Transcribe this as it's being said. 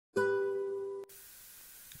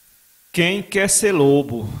Quem quer ser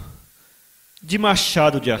lobo, de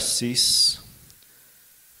Machado de Assis.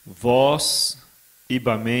 Voz,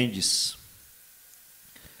 IBA Mendes.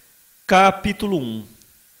 Capítulo 1.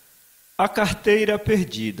 A carteira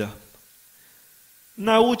perdida.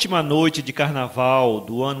 Na última noite de carnaval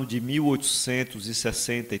do ano de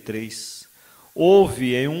 1863,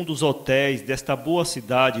 houve em um dos hotéis desta boa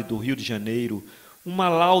cidade do Rio de Janeiro uma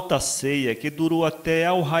lauta ceia que durou até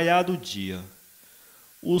ao raiar do dia.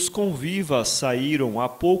 Os convivas saíram a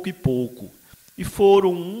pouco e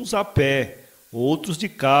foram uns a pé, outros de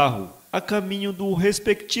carro, a caminho do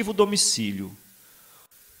respectivo domicílio.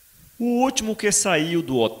 O último que saiu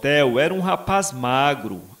do hotel era um rapaz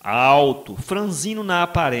magro, alto, franzino na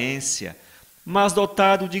aparência, mas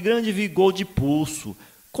dotado de grande vigor de pulso,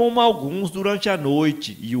 como alguns durante a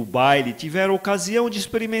noite e o baile tiveram ocasião de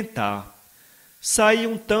experimentar. Saía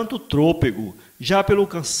um tanto trôpego, já pelo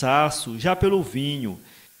cansaço, já pelo vinho,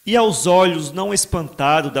 e aos olhos não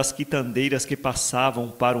espantados das quitandeiras que passavam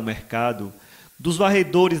para o mercado, dos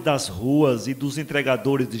varredores das ruas e dos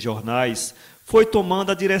entregadores de jornais, foi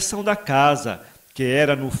tomando a direção da casa, que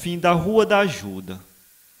era no fim da Rua da Ajuda.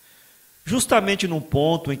 Justamente no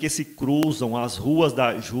ponto em que se cruzam as ruas da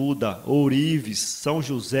Ajuda, Ourives, São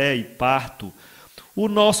José e Parto, o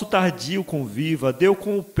nosso tardio conviva deu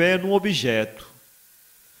com o pé no objeto.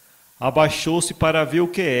 Abaixou-se para ver o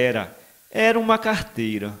que era. Era uma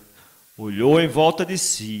carteira. Olhou em volta de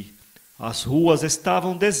si. As ruas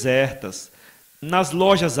estavam desertas. Nas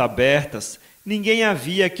lojas abertas, ninguém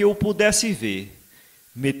havia que o pudesse ver.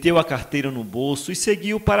 Meteu a carteira no bolso e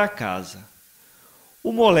seguiu para casa.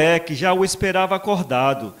 O moleque já o esperava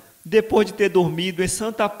acordado, depois de ter dormido em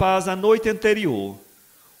santa paz a noite anterior.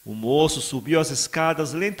 O moço subiu as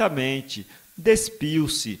escadas lentamente,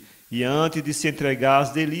 despiu-se e, antes de se entregar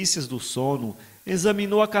às delícias do sono,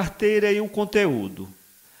 examinou a carteira e o conteúdo.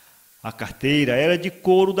 A carteira era de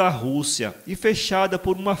couro da Rússia e fechada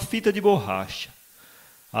por uma fita de borracha.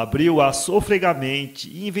 Abriu-a sofregamente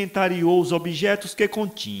e inventariou os objetos que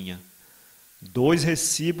continha. 2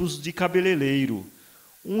 recibos de cabeleireiro,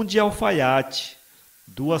 um de alfaiate,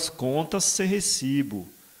 2 contas sem recibo,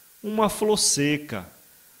 uma flor seca,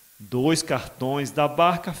 2 cartões da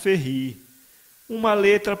barca Ferri, uma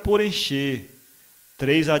letra por encher,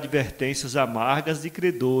 3 advertências amargas de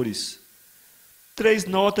credores, 3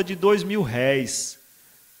 notas de R$2.000,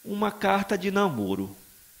 uma carta de namoro.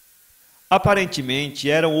 Aparentemente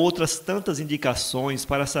eram outras tantas indicações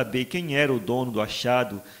para saber quem era o dono do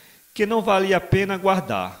achado que não valia a pena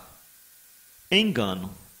guardar.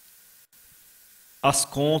 Engano. As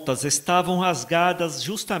contas estavam rasgadas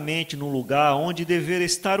justamente no lugar onde devera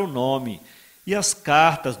estar o nome, e as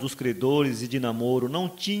cartas dos credores e de namoro não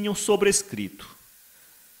tinham sobrescrito.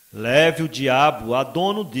 Leve o diabo a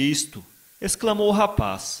dono disto, exclamou o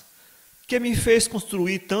rapaz, que me fez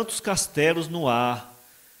construir tantos castelos no ar.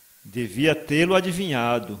 Devia tê-lo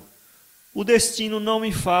adivinhado. O destino não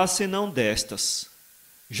me faz senão destas.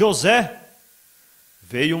 José!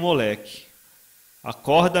 Veio o moleque.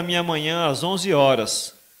 Acorda-me amanhã às 11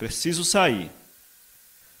 horas. Preciso sair.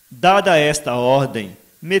 Dada esta ordem,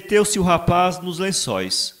 meteu-se o rapaz nos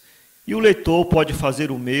lençóis. E o leitor pode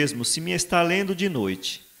fazer o mesmo se me está lendo de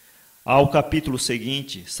noite. Ao capítulo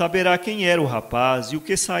seguinte, saberá quem era o rapaz e o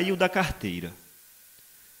que saiu da carteira.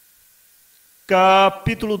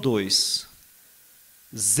 Capítulo 2.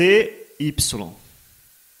 ZY.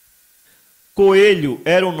 Coelho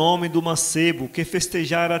era o nome do mancebo que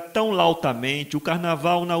festejara tão lautamente o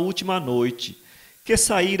carnaval na última noite, que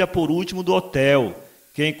saíra por último do hotel,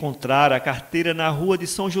 que encontrara a carteira na rua de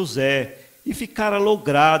São José e ficara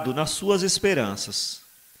logrado nas suas esperanças.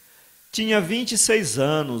 Tinha 26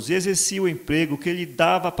 anos e exercia o emprego que lhe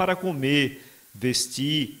dava para comer,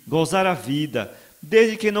 vestir, gozar a vida,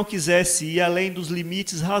 desde que não quisesse ir além dos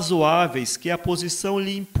limites razoáveis que a posição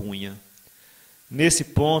lhe impunha. Nesse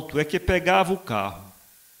ponto é que pegava o carro.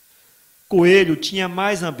 Coelho tinha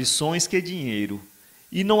mais ambições que dinheiro,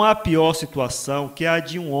 e não há pior situação que a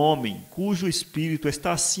de um homem cujo espírito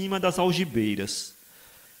está acima das algibeiras.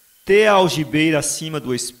 Ter a algibeira acima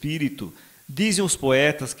do espírito, dizem os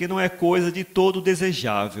poetas que não é coisa de todo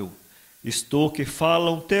desejável, isto que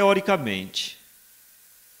falam teoricamente.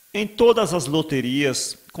 Em todas as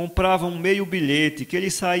loterias, compravam meio bilhete que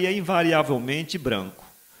lhe saía invariavelmente branco.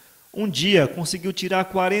 Um dia conseguiu tirar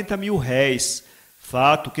R$40.000,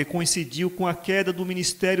 fato que coincidiu com a queda do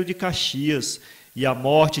Ministério de Caxias e a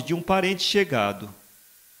morte de um parente chegado.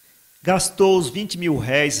 Gastou os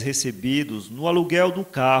R$20.000 recebidos no aluguel do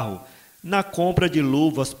carro, na compra de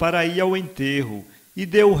luvas para ir ao enterro, e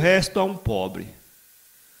deu o resto a um pobre.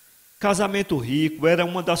 Casamento rico era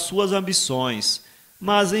uma das suas ambições,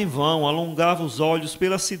 mas em vão alongava os olhos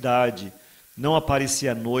pela cidade. Não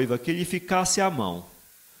aparecia noiva que lhe ficasse à mão.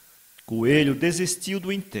 Coelho desistiu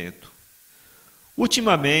do intento.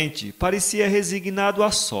 Ultimamente, parecia resignado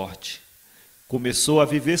à sorte. Começou a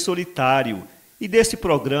viver solitário e desse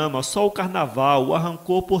programa só o carnaval o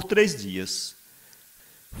arrancou por 3 dias.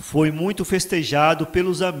 Foi muito festejado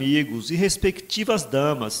pelos amigos e respectivas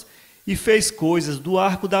damas e fez coisas do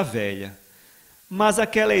arco da velha. Mas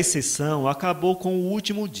aquela exceção acabou com o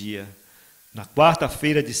último dia. Na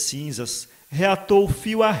quarta-feira de cinzas, reatou o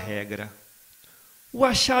fio à regra. O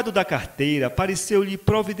achado da carteira pareceu-lhe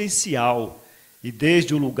providencial, e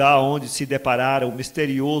desde o lugar onde se deparara o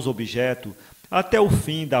misterioso objeto até o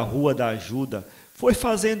fim da Rua da Ajuda, foi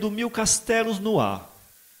fazendo 1000 castelos no ar.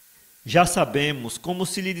 Já sabemos como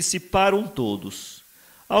se lhe dissiparam todos.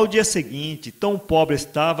 Ao dia seguinte, tão pobre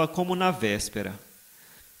estava como na véspera.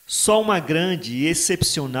 Só uma grande e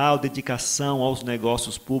excepcional dedicação aos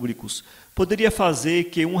negócios públicos poderia fazer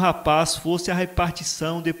que um rapaz fosse à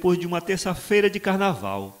repartição depois de uma terça-feira de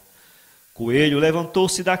carnaval. Coelho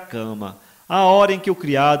levantou-se da cama, à hora em que o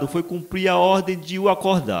criado foi cumprir a ordem de o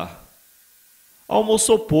acordar.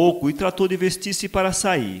 Almoçou pouco e tratou de vestir-se para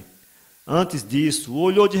sair. Antes disso,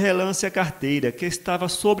 olhou de relance a carteira que estava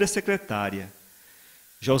sobre a secretária.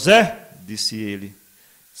 «José», disse ele,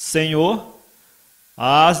 «senhor,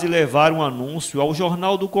 hás de levar um anúncio ao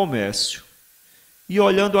Jornal do Comércio.» E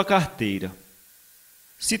olhando a carteira,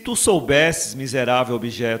 «Se tu soubesses, miserável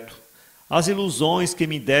objeto, as ilusões que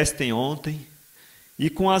me destem ontem, e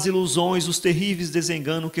com as ilusões os terríveis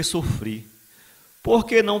desenganos que sofri, por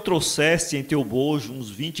que não trouxeste em teu bojo uns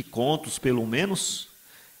 20 contos, pelo menos?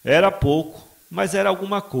 Era pouco, mas era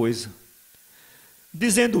alguma coisa.»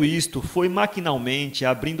 Dizendo isto, foi maquinalmente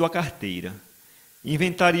abrindo a carteira.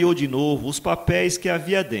 Inventariou de novo os papéis que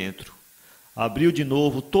havia dentro. Abriu de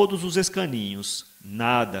novo todos os escaninhos.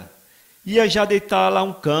 Nada. Ia já deitá-la a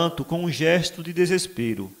um canto com um gesto de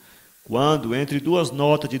desespero, quando, entre 2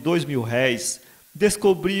 notas de 2.000 réis,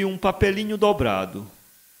 descobriu um papelinho dobrado.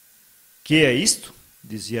 «Que é isto?»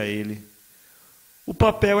 dizia ele. O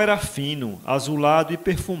papel era fino, azulado e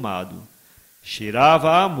perfumado.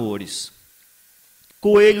 Cheirava a amores.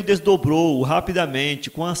 Coelho desdobrou-o rapidamente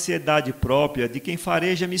com a ansiedade própria de quem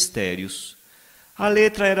fareja mistérios. A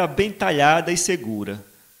letra era bem talhada e segura.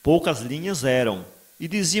 Poucas linhas eram, e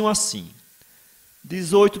diziam assim: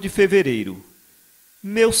 18 de fevereiro.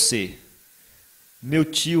 Meu ser. Meu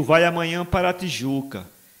tio vai amanhã para a Tijuca,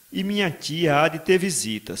 e minha tia há de ter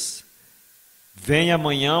visitas. Vem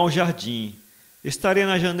amanhã ao jardim. Estarei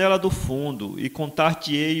na janela do fundo e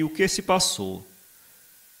contar-te-ei o que se passou.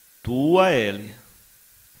 Tua L.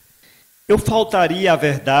 Eu faltaria à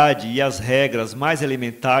verdade e às regras mais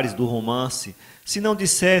elementares do romance se não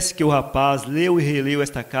dissesse que o rapaz leu e releu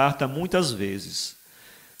esta carta muitas vezes.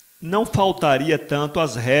 Não faltaria tanto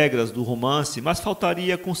às regras do romance, mas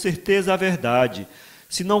faltaria com certeza à verdade,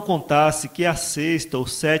 se não contasse que à 6ª ou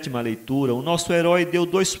 7ª leitura o nosso herói deu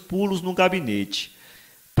 2 pulos no gabinete,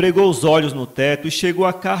 pregou os olhos no teto e chegou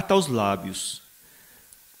a carta aos lábios.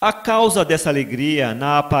 A causa dessa alegria,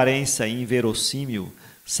 na aparência inverossímil,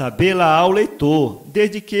 sabê-la ao leitor,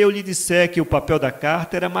 desde que eu lhe disser que o papel da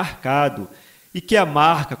carta era marcado e que a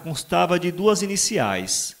marca constava de 2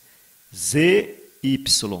 iniciais, ZY,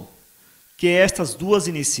 que estas 2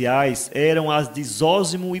 iniciais eram as de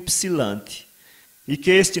Zósimo Ypsilante, e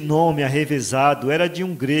que este nome arrevezado era de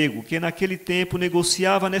um grego que naquele tempo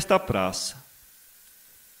negociava nesta praça.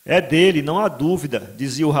 É dele, não há dúvida,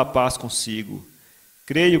 dizia o rapaz consigo.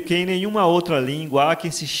 Creio que em nenhuma outra língua há quem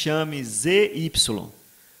se chame ZY.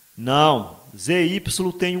 Não, ZY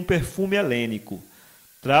tem um perfume helênico.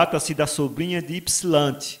 Trata-se da sobrinha de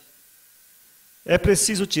Ypsilante. É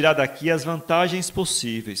preciso tirar daqui as vantagens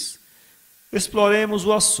possíveis. Exploremos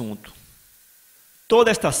o assunto. Toda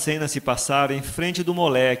esta cena se passara em frente do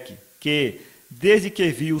moleque, que, desde que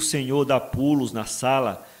viu o senhor dar pulos na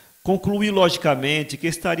sala, concluiu logicamente que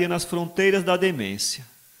estaria nas fronteiras da demência.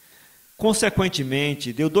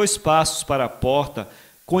 Consequentemente, deu 2 passos para a porta,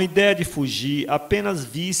 com ideia de fugir, apenas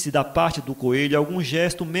visse da parte do coelho algum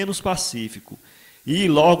gesto menos pacífico, e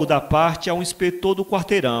logo da parte ao inspetor do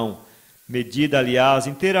quarteirão, medida, aliás,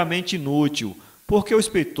 inteiramente inútil, porque o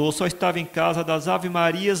inspetor só estava em casa das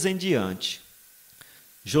Ave-Marias em diante.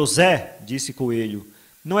 José, disse Coelho,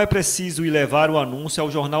 não é preciso ir levar o anúncio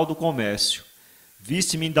ao Jornal do Comércio.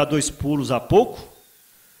 Viste-me dar 2 pulos há pouco?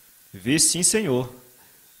 Vi sim, senhor.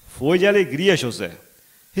 Foi de alegria, José.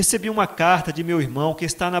 Recebi uma carta de meu irmão que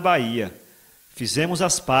está na Bahia. Fizemos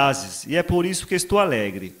as pazes e é por isso que estou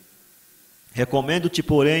alegre. Recomendo-te,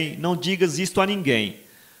 porém, não digas isto a ninguém.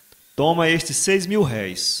 Toma estes 6.000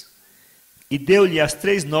 réis. e deu-lhe as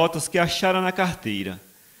 3 notas que achara na carteira.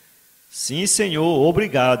 Sim, senhor,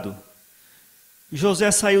 obrigado.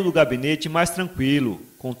 José saiu do gabinete mais tranquilo,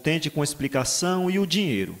 contente com a explicação e o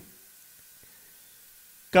dinheiro.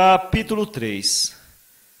 Capítulo 3.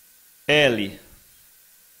 L.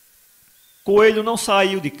 Coelho não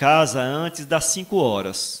saiu de casa antes das 5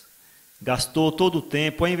 horas. Gastou todo o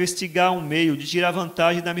tempo a investigar um meio de tirar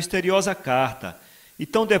vantagem da misteriosa carta e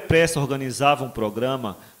tão depressa organizava um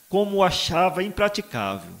programa como o achava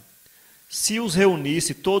impraticável. Se os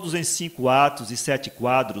reunisse todos em 5 atos e 7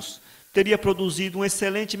 quadros, teria produzido um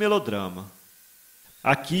excelente melodrama.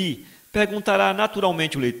 Aqui, perguntará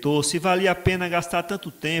naturalmente o leitor se valia a pena gastar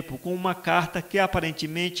tanto tempo com uma carta que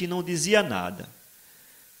aparentemente não dizia nada.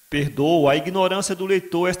 Perdoo a ignorância do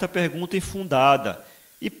leitor esta pergunta infundada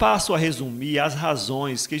e passo a resumir as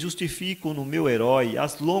razões que justificam no meu herói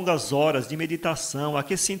as longas horas de meditação a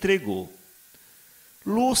que se entregou.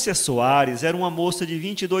 Lúcia Soares era uma moça de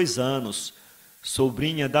 22 anos,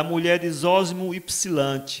 sobrinha da mulher de Zósimo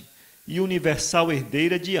Ypsilante e universal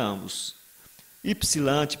herdeira de ambos.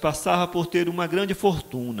 Ypsilante passava por ter uma grande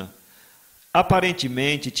fortuna.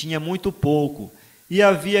 Aparentemente tinha muito pouco e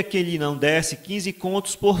havia quem lhe não desse 15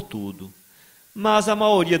 contos por tudo. Mas a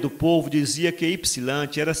maioria do povo dizia que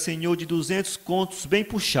Ypsilante era senhor de 200 contos bem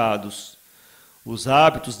puxados. Os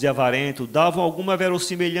hábitos de avarento davam alguma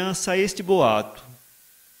verossimilhança a este boato.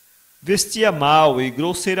 Vestia mal e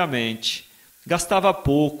grosseiramente, gastava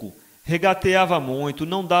pouco, regateava muito,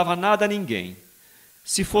 não dava nada a ninguém.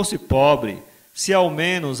 Se fosse pobre, se ao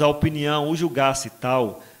menos a opinião o julgasse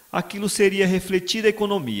tal, aquilo seria refletida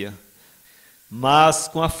economia. Mas,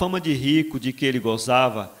 com a fama de rico de que ele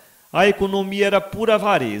gozava, a economia era pura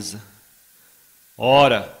avareza.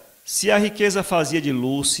 Ora, se a riqueza fazia de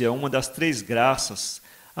Lúcia uma das 3 graças,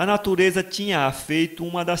 a natureza tinha-a feito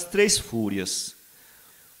uma das 3 fúrias.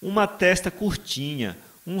 Uma testa curtinha,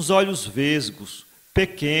 uns olhos vesgos,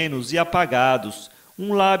 pequenos e apagados,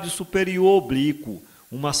 um lábio superior oblíquo,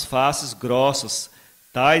 umas faces grossas,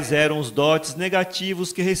 tais eram os dotes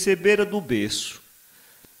negativos que recebera do berço.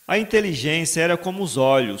 A inteligência era como os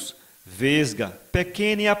olhos, vesga,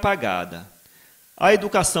 pequena e apagada. A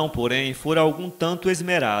educação, porém, fora algum tanto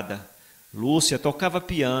esmerada. Lúcia tocava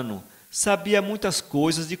piano, sabia muitas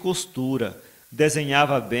coisas de costura,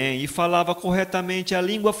 desenhava bem e falava corretamente a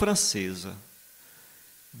língua francesa.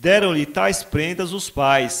 Deram-lhe tais prendas os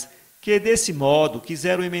pais, que desse modo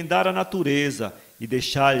quiseram emendar a natureza e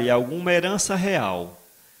deixar-lhe alguma herança real.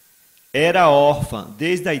 Era órfã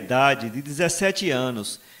desde a idade de 17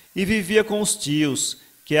 anos e vivia com os tios,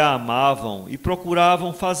 que a amavam e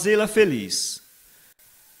procuravam fazê-la feliz.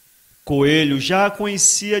 Coelho já a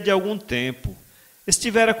conhecia de algum tempo.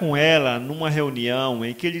 Estivera com ela numa reunião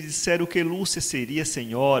em que lhe disseram que Lúcia seria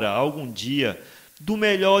senhora, algum dia, do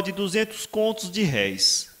melhor de 200 contos de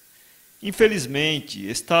réis. Infelizmente,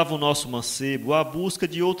 estava o nosso mancebo à busca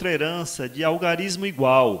de outra herança de algarismo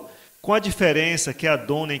igual, com a diferença que a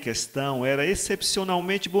dona em questão era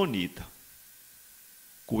excepcionalmente bonita.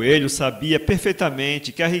 Coelho sabia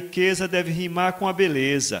perfeitamente que a riqueza deve rimar com a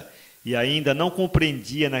beleza e ainda não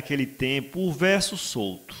compreendia naquele tempo o verso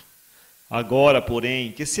solto. Agora,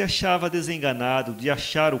 porém, que se achava desenganado de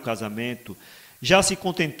achar o casamento, já se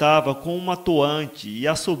contentava com uma toante e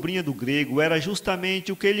a sobrinha do grego era justamente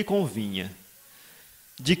o que lhe convinha.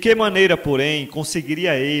 De que maneira, porém,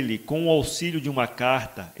 conseguiria ele, com o auxílio de uma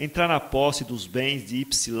carta, entrar na posse dos bens de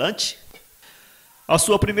Ypsilante? A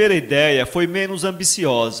sua primeira ideia foi menos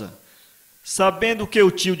ambiciosa. Sabendo que o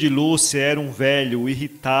tio de Lúcia era um velho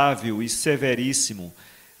irritável e severíssimo,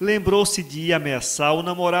 lembrou-se de ir ameaçar o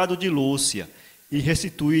namorado de Lúcia e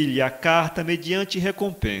restituir-lhe a carta mediante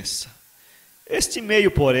recompensa. Este meio,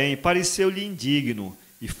 porém, pareceu-lhe indigno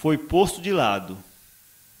e foi posto de lado.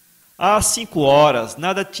 Às 5 horas,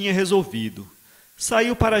 nada tinha resolvido.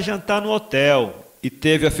 Saiu para jantar no hotel e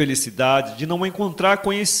teve a felicidade de não encontrar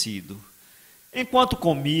conhecido. Enquanto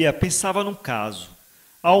comia, pensava num caso.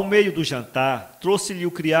 Ao meio do jantar, trouxe-lhe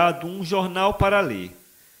o criado um jornal para ler.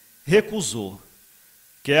 Recusou.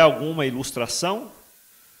 Quer alguma ilustração?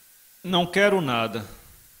 Não quero nada.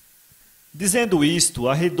 Dizendo isto,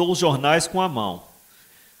 arredou os jornais com a mão.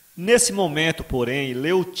 Nesse momento, porém,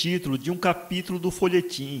 leu o título de um capítulo do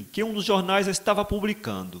folhetim que um dos jornais estava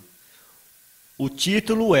publicando. O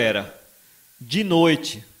título era: De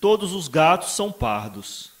noite, todos os gatos são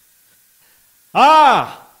pardos.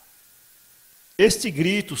 Ah! Este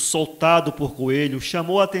grito, soltado por Coelho,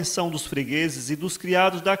 chamou a atenção dos fregueses e dos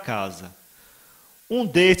criados da casa. Um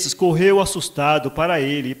destes correu assustado para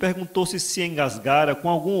ele e perguntou se engasgara com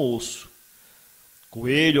algum osso.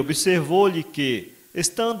 Coelho observou-lhe que,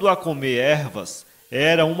 estando a comer ervas,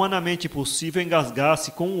 Era humanamente possível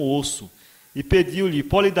engasgar-se com um osso e pediu-lhe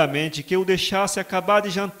polidamente que o deixasse acabar de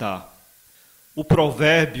jantar. O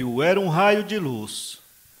provérbio era um raio de luz.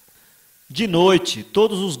 De noite,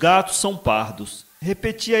 todos os gatos são pardos,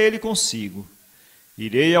 repetia ele consigo.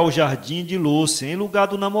 Irei ao jardim de Lúcia em lugar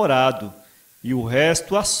do namorado, e o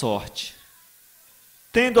resto à sorte.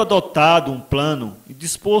 Tendo adotado um plano,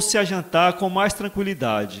 dispôs-se a jantar com mais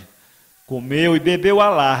tranquilidade. Comeu e bebeu à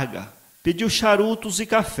larga, pediu charutos e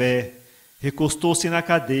café, recostou-se na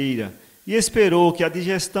cadeira e esperou que a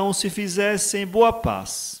digestão se fizesse em boa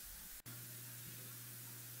paz.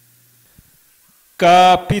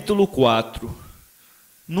 Capítulo 4.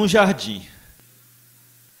 No jardim.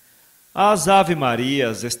 Às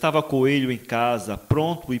ave-marias estava Coelho em casa,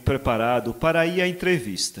 pronto e preparado para ir à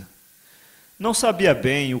entrevista. Não sabia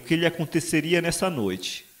bem o que lhe aconteceria nessa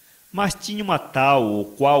noite, mas tinha uma tal ou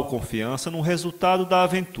qual confiança no resultado da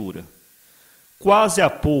aventura. Quase a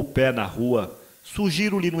pôr o pé na rua,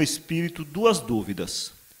 surgiram-lhe no espírito duas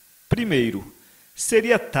dúvidas. Primeiro,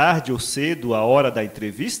 seria tarde ou cedo a hora da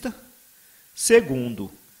entrevista?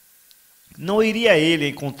 Segundo, não iria ele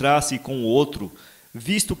encontrar-se com o outro,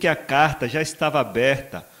 visto que a carta já estava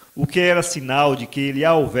aberta, o que era sinal de que ele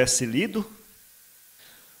a houvesse lido?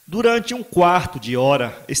 Durante um quarto de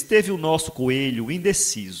hora esteve o nosso Coelho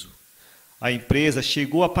indeciso. A empresa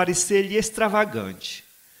chegou a parecer-lhe extravagante.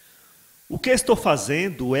 O que estou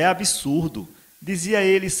fazendo é absurdo, dizia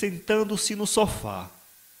ele sentando-se no sofá.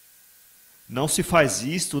 Não se faz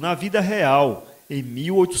isto na vida real, em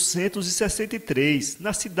 1863,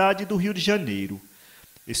 na cidade do Rio de Janeiro.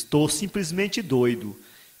 Estou simplesmente doido.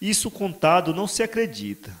 Isso contado não se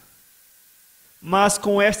acredita. Mas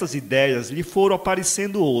com estas ideias lhe foram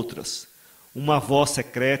aparecendo outras. Uma voz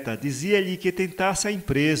secreta dizia-lhe que tentasse a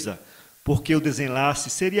empresa, porque o desenlace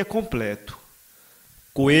seria completo.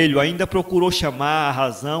 Coelho ainda procurou chamar a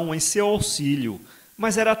razão em seu auxílio,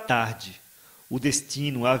 mas era tarde. O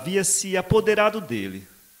destino havia se apoderado dele.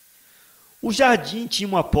 O jardim tinha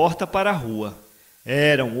uma porta para a rua.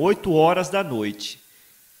 Eram 8 horas da noite.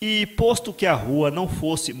 E, posto que a rua não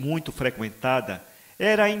fosse muito frequentada,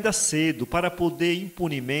 era ainda cedo para poder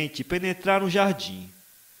impunemente penetrar no jardim.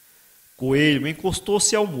 Coelho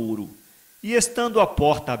encostou-se ao muro e, estando a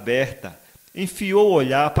porta aberta, enfiou o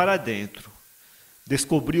olhar para dentro.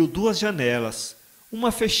 Descobriu 2 janelas,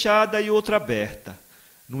 uma fechada e outra aberta.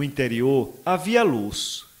 No interior havia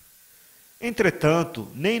luz. Entretanto,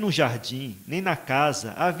 nem no jardim, nem na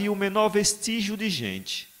casa havia o menor vestígio de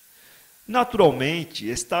gente. Naturalmente,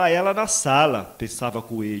 está ela na sala, pensava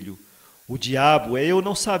Coelho. O diabo é eu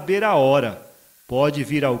não saber a hora. Pode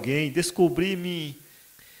vir alguém descobrir-me.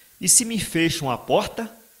 E se me fecham a porta?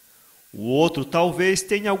 O outro talvez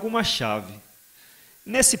tenha alguma chave.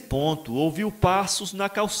 Nesse ponto, ouviu passos na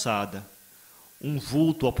calçada. Um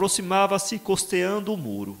vulto aproximava-se costeando o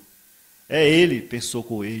muro. É ele, pensou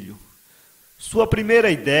Coelho. Sua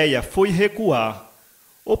primeira ideia foi recuar,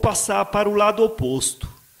 ou passar para o lado oposto,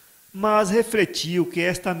 mas refletiu que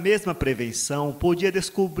esta mesma prevenção podia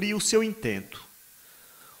descobrir o seu intento.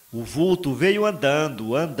 O vulto veio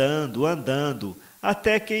andando,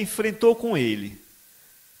 até que enfrentou com ele.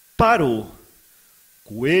 Parou.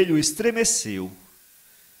 Coelho estremeceu.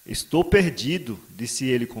 Estou perdido, disse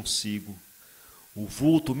ele consigo. O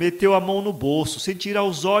vulto meteu a mão no bolso sem tirar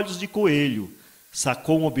os olhos de Coelho.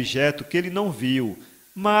 Sacou um objeto que ele não viu,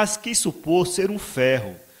 mas quis supor ser um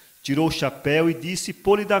ferro. Tirou o chapéu e disse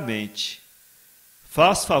polidamente: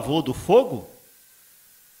 Faz favor do fogo?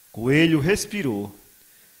 Coelho respirou.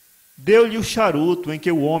 Deu-lhe o charuto em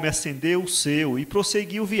que o homem acendeu o seu e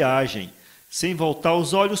prosseguiu viagem, sem voltar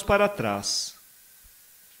os olhos para trás.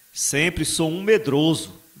 Sempre sou um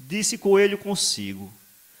medroso, disse Coelho consigo.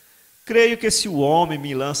 Creio que se o homem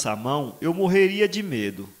me lança a mão, eu morreria de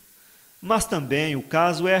medo. Mas também o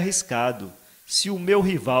caso é arriscado. Se o meu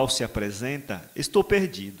rival se apresenta, estou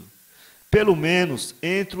perdido. Pelo menos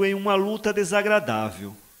entro em uma luta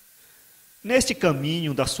desagradável. Neste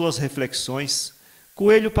caminho das suas reflexões,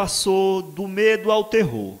 Coelho passou do medo ao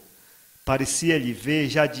terror. Parecia-lhe ver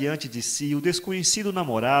já diante de si o desconhecido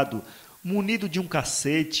namorado, munido de um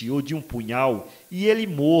cacete ou de um punhal, e ele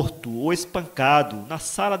morto ou espancado na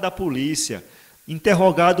sala da polícia,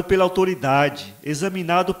 interrogado pela autoridade,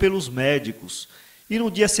 examinado pelos médicos, e no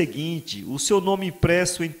dia seguinte o seu nome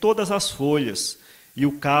impresso em todas as folhas, e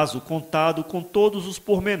o caso contado com todos os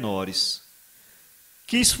pormenores.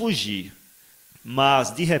 Quis fugir,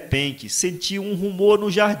 mas de repente sentiu um rumor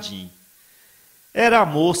no jardim. Era a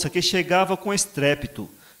moça que chegava com estrépito,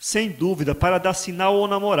 sem dúvida para dar sinal ao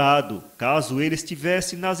namorado, caso ele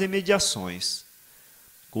estivesse nas imediações.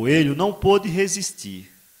 Coelho não pôde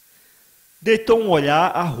resistir. Deitou um olhar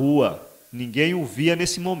à rua. Ninguém o via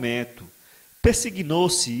nesse momento.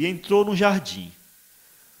 Persignou-se e entrou no jardim.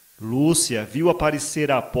 Lúcia viu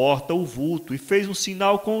aparecer à porta o vulto e fez um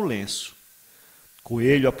sinal com o lenço.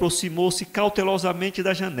 Coelho aproximou-se cautelosamente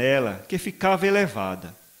da janela, que ficava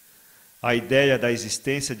elevada. A ideia da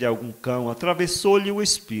existência de algum cão atravessou-lhe o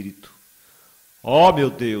espírito. "Oh,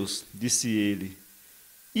 meu Deus!" disse ele,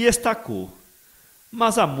 e estacou.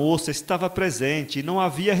 Mas a moça estava presente e não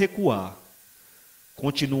havia recuar.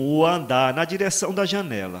 Continuou a andar na direção da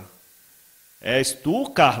janela. "És tu,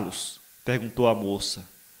 Carlos?" perguntou a moça.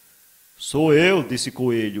 "Sou eu", disse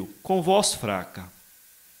Coelho, com voz fraca.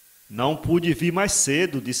 "Não pude vir mais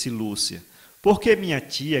cedo", disse Lúcia, "porque minha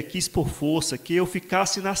tia quis por força que eu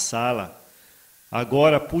ficasse na sala.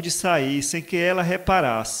 Agora pude sair sem que ela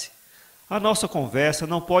reparasse. A nossa conversa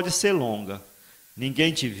não pode ser longa.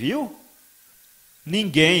 Ninguém te viu?"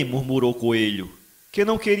 "Ninguém", murmurou Coelho, que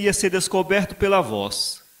não queria ser descoberto pela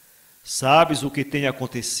voz. "Sabes o que tem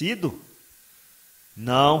acontecido?"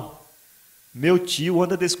 "Não. Meu tio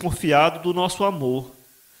anda desconfiado do nosso amor."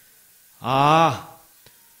 "Ah!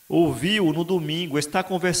 Ouvi-o no domingo, está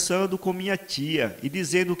conversando com minha tia e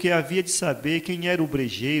dizendo que havia de saber quem era o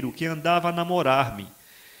brejeiro que andava a namorar-me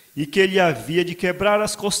e que ele havia de quebrar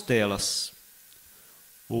as costelas."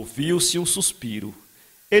 Ouviu-se um suspiro.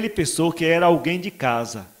 Ele pensou que era alguém de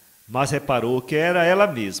casa, mas reparou que era ela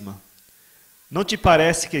mesma. "Não te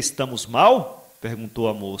parece que estamos mal?" perguntou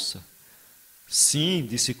a moça. "Sim",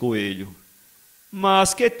 disse Coelho.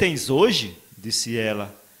 "Mas que tens hoje?" disse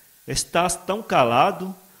ela. "Estás tão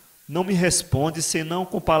calado, não me respondes senão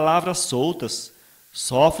com palavras soltas.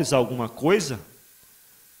 Sofres alguma coisa?"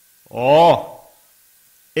 "Oh,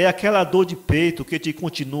 é aquela dor de peito que te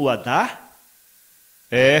continua a dar?"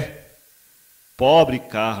 "É." Pobre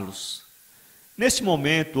Carlos. Nesse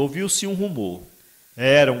momento ouviu-se um rumor.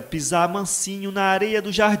 Era um pisar mansinho na areia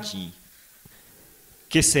do jardim.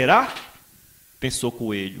 "Que será?" pensou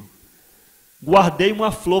Coelho. "Guardei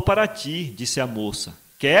uma flor para ti", disse a moça.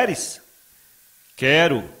 "Queres?"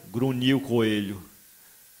 "Quero", grunhiu Coelho.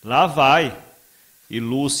 "Lá vai." E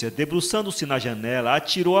Lúcia, debruçando-se na janela,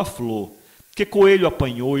 atirou a flor, que Coelho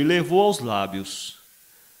apanhou e levou aos lábios.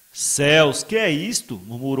 "Céus, que é isto?"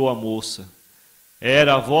 murmurou a moça.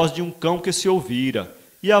 Era a voz de um cão que se ouvira,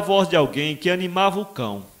 e a voz de alguém que animava o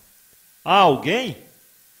cão. "Há alguém?"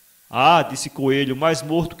 "Ah", disse Coelho, mais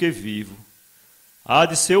morto que vivo. "Há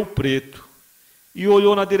de ser o preto." E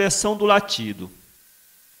olhou na direção do latido.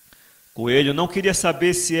 Coelho não queria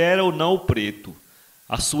saber se era ou não o preto.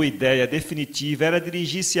 A sua ideia definitiva era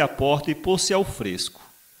dirigir-se à porta e pôr-se ao fresco.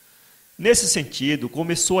 Nesse sentido,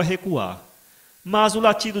 começou a recuar. Mas o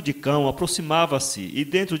latido de cão aproximava-se e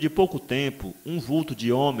dentro de pouco tempo, um vulto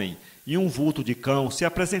de homem e um vulto de cão se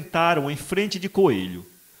apresentaram em frente de Coelho.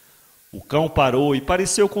 O cão parou e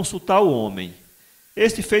pareceu consultar o homem.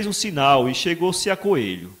 Este fez um sinal e chegou-se a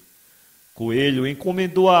Coelho. Coelho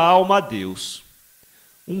encomendou a alma a Deus.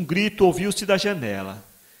 Um grito ouviu-se da janela.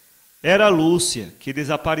 Era Lúcia, que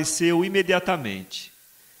desapareceu imediatamente.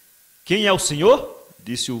 "Quem é o senhor?"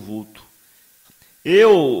 disse o vulto.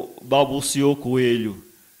 "Eu", balbuciou Coelho.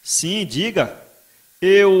 "Sim, diga."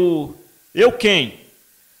 Eu quem?"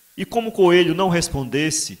 E como Coelho não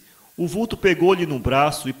respondesse, o vulto pegou-lhe no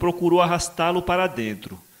braço e procurou arrastá-lo para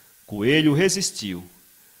dentro. Coelho resistiu.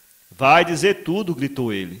 "Vai dizer tudo",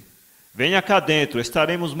 gritou ele. "Venha cá dentro,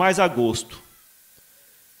 estaremos mais a gosto."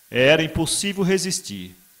 Era impossível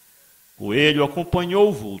resistir. Coelho acompanhou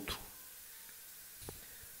o vulto.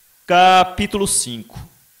 Capítulo 5.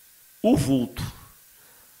 O vulto.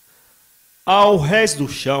 Ao rés do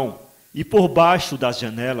chão e por baixo das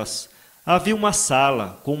janelas havia uma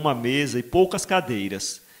sala com uma mesa e poucas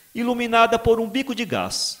cadeiras, iluminada por um bico de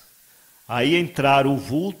gás. Aí entraram o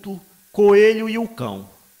vulto, Coelho e o cão.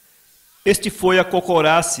 Este foi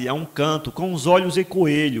acocorar-se a um canto com os olhos em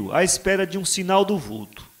Coelho, à espera de um sinal do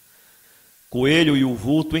vulto. Coelho e o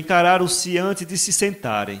vulto encararam-se antes de se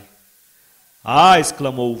sentarem. "Ah!"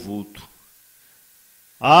 exclamou o vulto.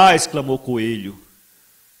 "Ah!" exclamou Coelho.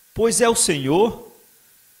 "Pois é o senhor?"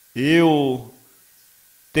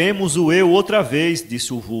 Temos o eu outra vez",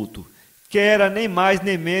 disse o vulto, que era nem mais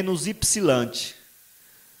nem menos ipsilante.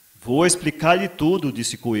 "Vou explicar-lhe tudo",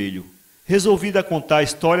 disse Coelho, resolvido a contar a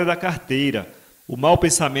história da carteira, o mau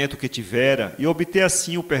pensamento que tivera e obter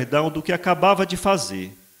assim o perdão do que acabava de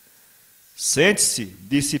fazer. "Sente-se",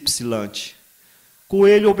 disse Ipsilante.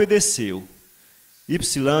 Coelho obedeceu.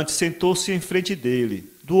 Ipsilante sentou-se em frente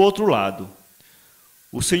dele, do outro lado.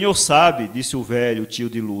 "O senhor sabe", disse o velho, tio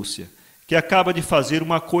de Lúcia, "que acaba de fazer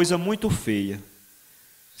uma coisa muito feia."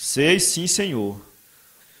 "Sei, sim, senhor."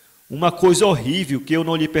 uma coisa horrível que eu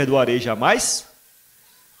não lhe perdoarei jamais?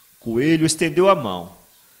 Coelho estendeu a mão.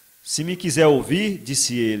 Se me quiser ouvir,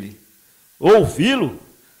 disse ele. Ouvi-lo?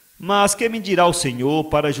 Mas que me dirá o Senhor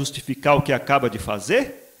para justificar o que acaba de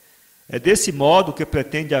fazer? É desse modo que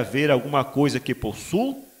pretende haver alguma coisa que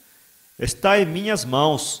possuo? Está em minhas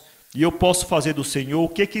mãos, e eu posso fazer do Senhor o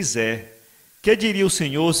que quiser. Que diria o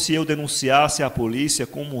Senhor se eu denunciasse à polícia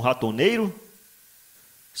como um ratoneiro?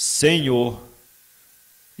 Senhor.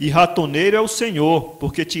 E ratoneiro é o Senhor,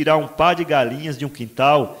 porque tirar um par de galinhas de um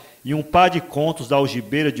quintal e um par de contos da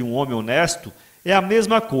algibeira de um homem honesto é a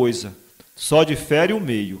mesma coisa, só difere o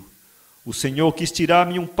meio. O Senhor quis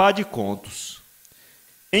tirar-me um par de contos.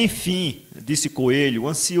 Enfim, disse Coelho,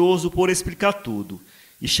 ansioso por explicar tudo,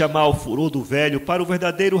 e chamar o furor do velho para o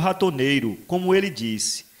verdadeiro ratoneiro, como ele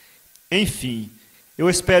disse. Enfim, eu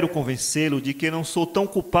espero convencê-lo de que não sou tão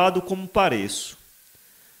culpado como pareço.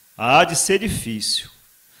 Há de ser difícil.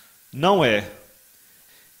 Não é.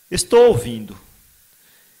 Estou ouvindo.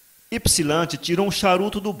 Ypsilante tirou um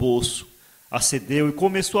charuto do bolso, acendeu e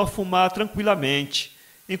começou a fumar tranquilamente,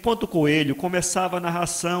 enquanto Coelho começava a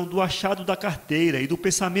narração do achado da carteira e do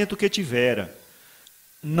pensamento que tivera.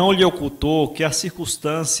 Não lhe ocultou que a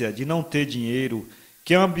circunstância de não ter dinheiro,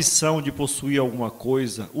 que a ambição de possuir alguma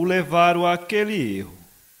coisa, o levaram àquele erro.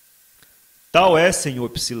 Tal é, senhor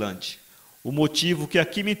Ypsilante, o motivo que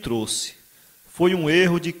aqui me trouxe. Foi um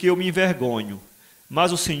erro de que eu me envergonho,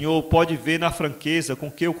 mas o senhor pode ver na franqueza com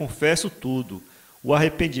que eu confesso tudo, o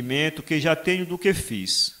arrependimento que já tenho do que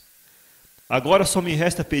fiz. Agora só me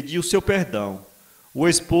resta pedir o seu perdão, ou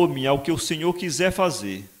expor-me ao que o senhor quiser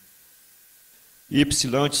fazer.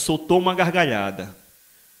 Ypsilante soltou uma gargalhada.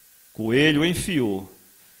 Coelho enfiou.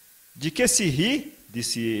 De que se ri?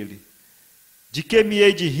 Disse ele. De que me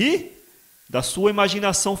hei de rir? Da sua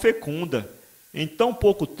imaginação fecunda. Em tão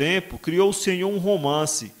pouco tempo criou o senhor um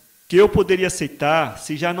romance que eu poderia aceitar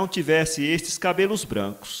se já não tivesse estes cabelos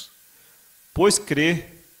brancos. Pois crê.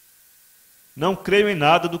 Não creio em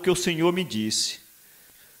nada do que o senhor me disse.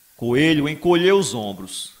 Coelho encolheu os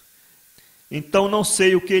ombros. Então não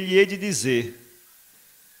sei o que lhe hei de dizer.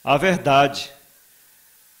 A verdade.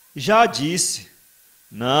 Já a disse.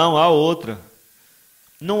 Não, há outra.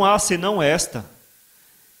 Não há senão esta.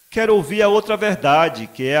 Quero ouvir a outra verdade,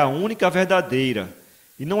 que é a única verdadeira.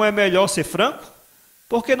 E não é melhor ser franco?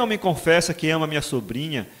 Por que não me confessa que ama minha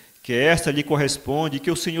sobrinha, que esta lhe corresponde e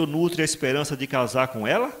que o senhor nutre a esperança de casar com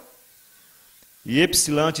ela? E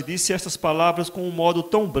Ypsilante disse estas palavras com um modo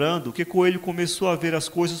tão brando que Coelho começou a ver as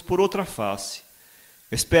coisas por outra face.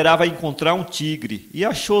 Esperava encontrar um tigre e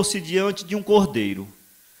achou-se diante de um cordeiro.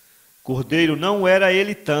 Cordeiro não era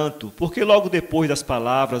ele tanto, porque logo depois das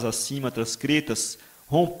palavras acima transcritas,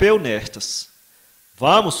 rompeu nestas.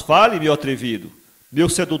 Vamos, fale, meu atrevido, meu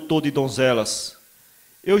sedutor de donzelas.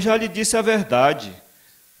 Eu já lhe disse a verdade.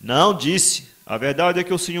 Não disse. A verdade é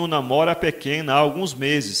que o senhor namora a pequena há alguns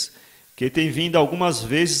meses, que tem vindo algumas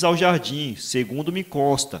vezes ao jardim, segundo me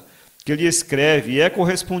consta, que lhe escreve e é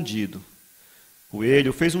correspondido.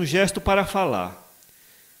 Coelho fez um gesto para falar.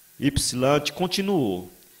 Ypsilante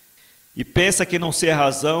continuou. E pensa que não sei a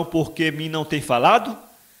razão por que me não tem falado?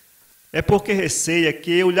 É porque receia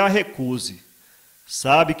que eu lhe recuse.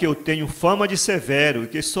 Sabe que eu tenho fama de severo e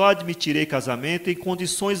que só admitirei casamento em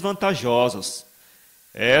condições vantajosas.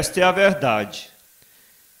 Esta é a verdade.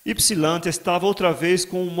 Ypsilante estava outra vez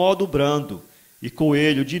com um modo brando, e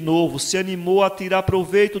Coelho de novo se animou a tirar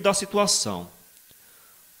proveito da situação.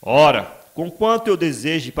 Ora, conquanto eu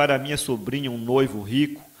deseje para minha sobrinha um noivo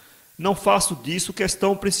rico, não faço disso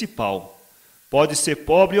questão principal. Pode ser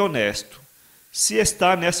pobre e honesto. Se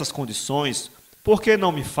está nessas condições, por que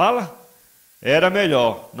não me fala? Era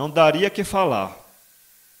melhor, não daria que falar.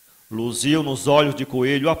 Luziu nos olhos de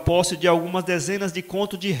Coelho a posse de algumas dezenas de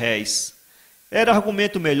contos de réis. Era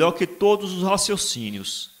argumento melhor que todos os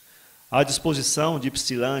raciocínios. A disposição de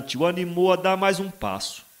Ypsilante o animou a dar mais um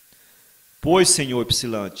passo. Pois, senhor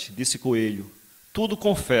Ypsilante, disse Coelho, tudo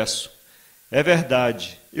confesso. É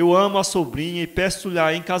verdade, eu amo a sobrinha e peço-lhe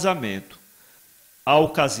em casamento. A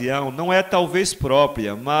ocasião não é talvez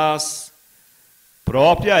própria, mas...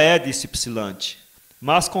 Própria é, disse Ypsilante,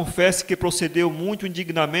 mas confesse que procedeu muito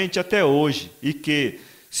indignamente até hoje, e que,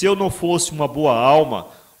 se eu não fosse uma boa alma,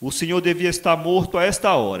 o senhor devia estar morto a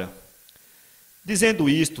esta hora. Dizendo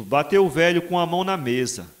isto, bateu o velho com a mão na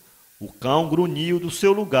mesa. O cão grunhiu do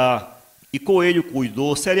seu lugar, e Coelho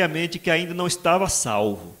cuidou seriamente que ainda não estava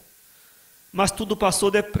salvo. Mas tudo passou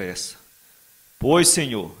depressa. Pois,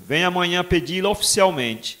 senhor, venha amanhã pedi-la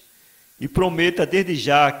oficialmente, e prometa desde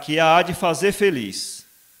já que a há de fazer feliz.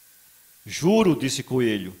 Juro, disse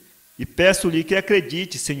Coelho, e peço-lhe que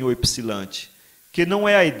acredite, senhor Ypsilante, que não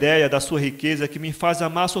é a ideia da sua riqueza que me faz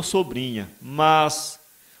amar sua sobrinha, mas...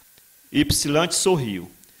 Ypsilante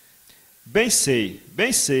sorriu. Bem sei,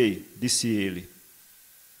 disse ele.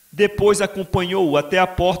 Depois acompanhou-o até a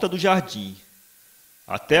porta do jardim.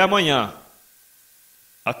 Até amanhã.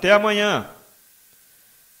 Até amanhã.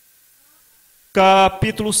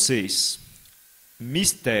 Capítulo 6.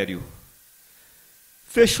 Mistério.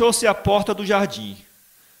 Fechou-se a porta do jardim.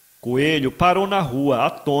 Coelho parou na rua,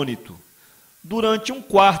 atônito. Durante um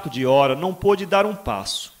quarto de hora não pôde dar um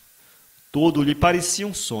passo. Tudo lhe parecia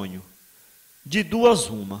um sonho. De duas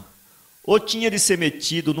uma. Ou tinha de ser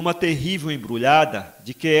metido numa terrível embrulhada,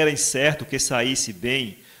 de que era incerto que saísse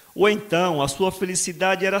bem, ou então a sua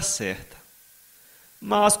felicidade era certa.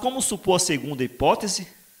 Mas como supor a segunda hipótese?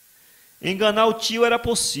 Enganar o tio era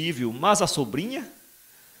possível, mas a sobrinha?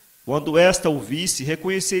 Quando esta o visse,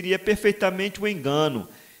 reconheceria perfeitamente o engano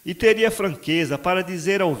e teria franqueza para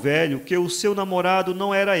dizer ao velho que o seu namorado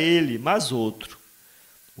não era ele, mas outro.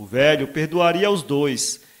 O velho perdoaria os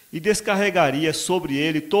dois e descarregaria sobre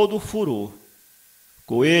ele todo o furor.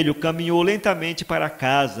 Coelho caminhou lentamente para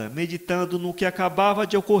casa, meditando no que acabava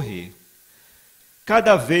de ocorrer.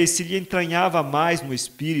 Cada vez se lhe entranhava mais no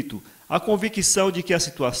espírito a convicção de que a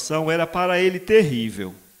situação era para ele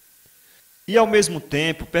terrível. E, ao mesmo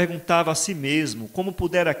tempo, perguntava a si mesmo como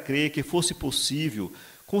pudera crer que fosse possível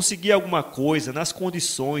conseguir alguma coisa nas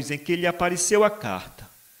condições em que lhe apareceu a carta.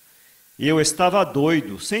 Eu estava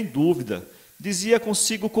doido, sem dúvida, dizia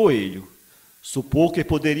consigo Coelho. Supor que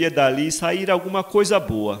poderia dali sair alguma coisa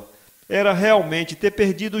boa. Era realmente ter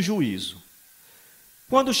perdido o juízo.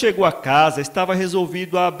 Quando chegou a casa, estava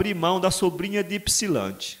resolvido a abrir mão da sobrinha de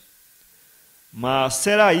Ypsilante. Mas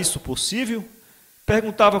será isso possível?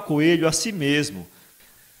 Perguntava Coelho a si mesmo.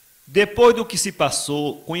 Depois do que se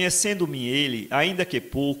passou, conhecendo-me ele, ainda que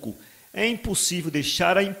pouco, é impossível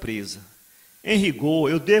deixar a empresa. Em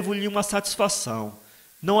rigor, eu devo-lhe uma satisfação.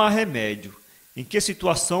 Não há remédio. Em que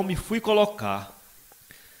situação me fui colocar?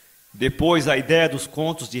 Depois a ideia dos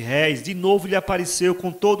contos de réis de novo lhe apareceu com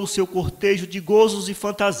todo o seu cortejo de gozos e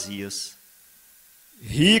fantasias.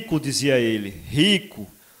 Rico, dizia ele, rico.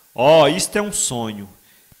 Oh, isto é um sonho.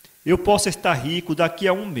 Eu posso estar rico daqui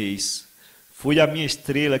a um mês. Foi a minha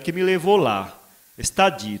estrela que me levou lá, está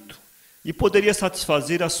dito, e poderia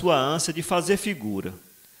satisfazer a sua ânsia de fazer figura.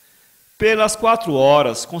 Pelas 4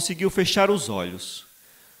 horas conseguiu fechar os olhos.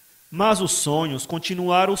 Mas os sonhos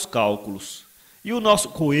continuaram os cálculos, e o nosso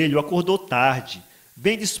coelho acordou tarde,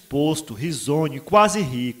 bem disposto, risonho e quase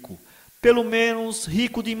rico, pelo menos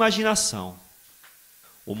rico de imaginação.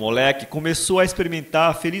 O moleque começou a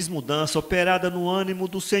experimentar a feliz mudança operada no ânimo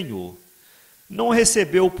do senhor. Não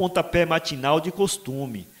recebeu o pontapé matinal de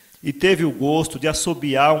costume e teve o gosto de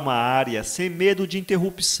assobiar uma área sem medo de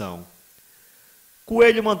interrupção.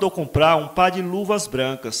 Coelho mandou comprar um par de luvas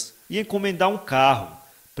brancas e encomendar um carro.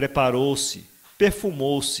 Preparou-se,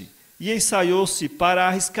 perfumou-se e ensaiou-se para a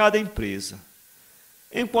arriscada empresa.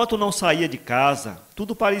 Enquanto não saía de casa,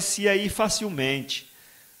 tudo parecia ir facilmente,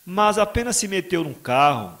 mas apenas se meteu num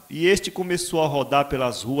carro e este começou a rodar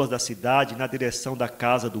pelas ruas da cidade na direção da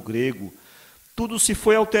casa do grego, tudo se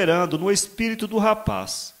foi alterando no espírito do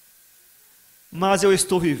rapaz. Mas eu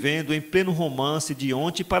estou vivendo em pleno romance de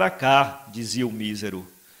ontem para cá, dizia o mísero.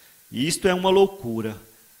 Isto é uma loucura.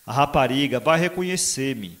 A rapariga vai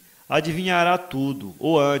reconhecer-me, adivinhará tudo,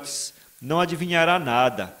 ou antes, não adivinhará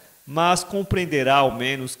nada, mas compreenderá ao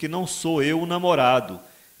menos que não sou eu o namorado,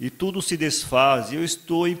 e tudo se desfaz e eu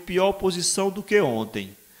estou em pior posição do que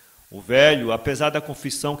ontem. O velho, apesar da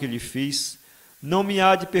confissão que lhe fiz, não me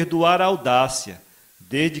há de perdoar a audácia,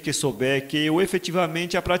 desde que souber que eu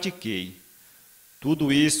efetivamente a pratiquei.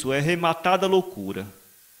 Tudo isso é rematada loucura.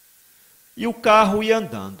 E o carro ia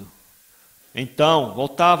andando. Então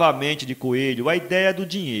voltava à mente de Coelho a ideia do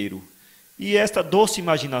dinheiro, e esta doce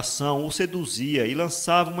imaginação o seduzia e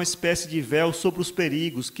lançava uma espécie de véu sobre os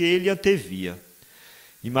perigos que ele antevia.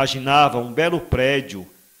 Imaginava um belo prédio,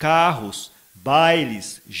 carros,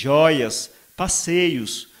 bailes, joias,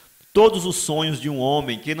 passeios, todos os sonhos de um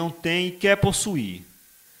homem que não tem e quer possuir.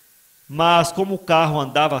 Mas como o carro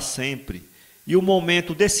andava sempre, e o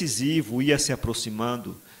momento decisivo ia se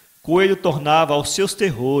aproximando, Coelho tornava aos seus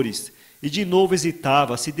terrores, e de novo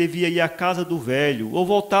hesitava se devia ir à casa do velho ou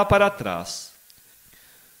voltar para trás.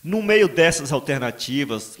 No meio dessas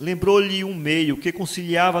alternativas, lembrou-lhe um meio que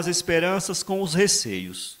conciliava as esperanças com os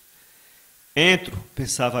receios. Entro,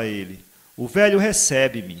 pensava ele, o velho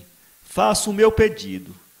recebe-me, faço o meu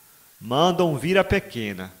pedido. Mandam vir a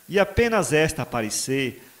pequena, e apenas esta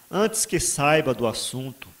aparecer, antes que saiba do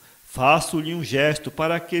assunto, faço-lhe um gesto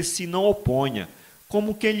para que se não oponha,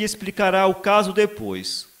 como quem lhe explicará o caso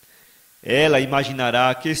depois. Ela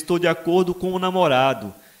imaginará que estou de acordo com o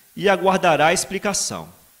namorado e aguardará a explicação.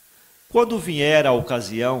 Quando vier a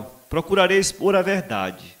ocasião, procurarei expor a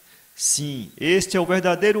verdade. Sim, este é o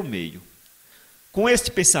verdadeiro meio. Com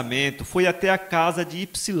este pensamento, foi até a casa de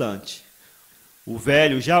Ypsilante. O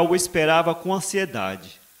velho já o esperava com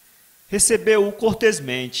ansiedade. Recebeu-o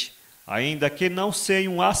cortesmente, ainda que não sem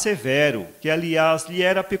um ar severo, que aliás lhe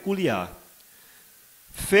era peculiar.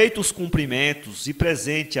 Feitos os cumprimentos e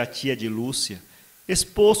presente à tia de Lúcia,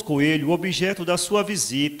 expôs Coelho o objeto da sua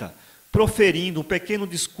visita, proferindo um pequeno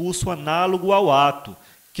discurso análogo ao ato,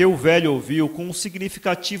 que o velho ouviu com um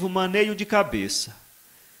significativo maneio de cabeça.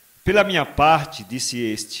 Pela minha parte, disse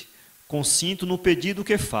este, consinto no pedido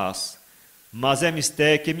que faz, mas é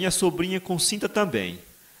mister que minha sobrinha consinta também.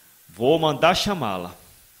 Vou mandar chamá-la.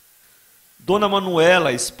 Dona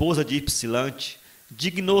Manuela, esposa de Ypsilante,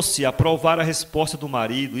 dignou-se a aprovar a resposta do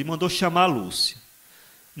marido e mandou chamar Lúcia.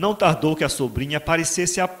 Não tardou que a sobrinha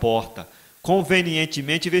aparecesse à porta,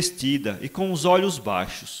 convenientemente vestida e com os olhos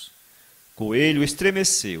baixos. Coelho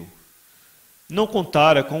estremeceu. Não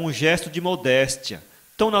contara com um gesto de modéstia,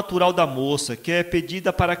 tão natural da moça que é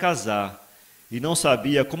pedida para casar, e não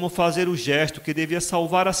sabia como fazer o gesto que devia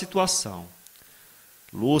salvar a situação.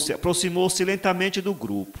 Lúcia aproximou-se lentamente do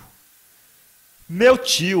grupo. Meu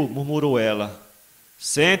tio, murmurou ela.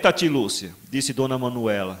 Senta-te, Lúcia, disse Dona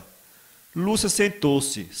Manuela. Lúcia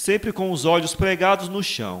sentou-se, sempre com os olhos pregados no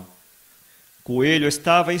chão. Coelho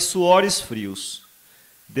estava em suores frios.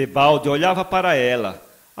 Debalde olhava para ela.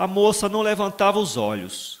 A moça não levantava os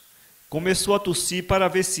olhos. Começou a tossir para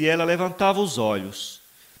ver se ela levantava os olhos.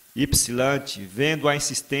 Ypsilante, vendo a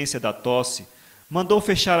insistência da tosse, mandou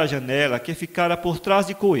fechar a janela que ficara por trás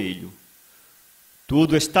de Coelho.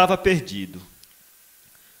 Tudo estava perdido.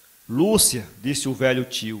 Lúcia, disse o velho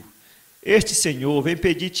tio, este senhor vem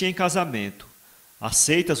pedir-te em casamento.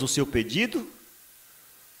 Aceitas o seu pedido?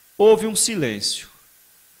 Houve um silêncio.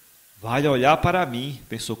 Vai olhar para mim,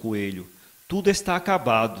 pensou Coelho. Tudo está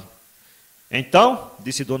acabado. Então,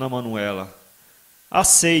 disse Dona Manuela,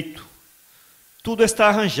 aceito. Tudo está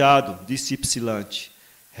arranjado, disse Ypsilante.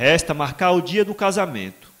 Resta marcar o dia do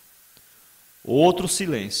casamento. Outro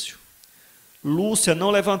silêncio. Lúcia não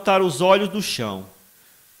levantara os olhos do chão.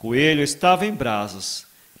 Coelho estava em brasas.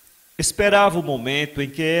 Esperava o momento em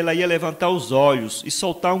que ela ia levantar os olhos e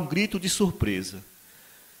soltar um grito de surpresa.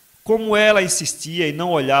 Como ela insistia em não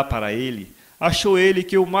olhar para ele, achou ele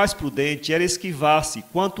que o mais prudente era esquivar-se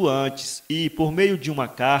quanto antes e, por meio de uma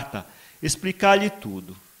carta, explicar-lhe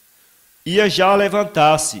tudo. Ia já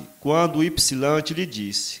levantar-se, quando o Ypsilante lhe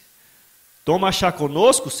disse, toma chá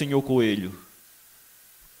conosco, senhor Coelho?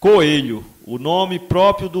 Coelho, o nome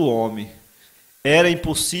próprio do homem. Era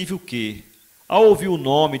impossível que, ao ouvir o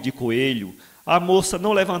nome de Coelho, a moça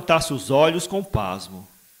não levantasse os olhos com pasmo.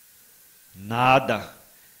 Nada.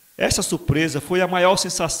 Essa surpresa foi a maior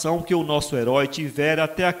sensação que o nosso herói tivera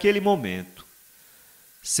até aquele momento.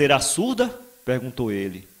 Será surda? Perguntou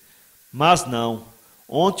ele. Mas não.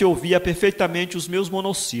 Ontem ouvia perfeitamente os meus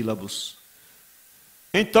monossílabos.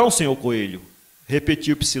 Então, senhor Coelho,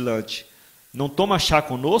 repetiu Ypsilante, não toma chá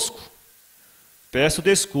conosco? Peço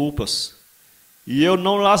desculpas. E eu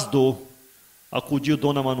não las dou, acudiu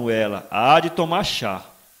Dona Manuela, há de tomar chá.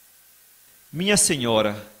 Minha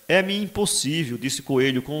senhora, é-me impossível, disse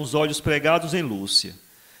Coelho com os olhos pregados em Lúcia.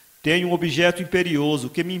 Tenho um objeto imperioso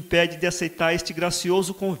que me impede de aceitar este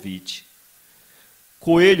gracioso convite.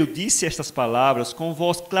 Coelho disse estas palavras com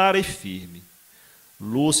voz clara e firme.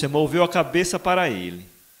 Lúcia moveu a cabeça para ele.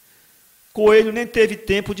 Coelho nem teve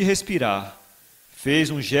tempo de respirar. Fez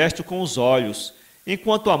um gesto com os olhos,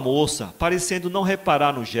 enquanto a moça, parecendo não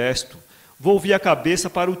reparar no gesto, volvia a cabeça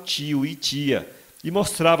para o tio e tia e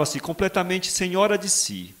mostrava-se completamente senhora de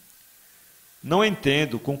si. Não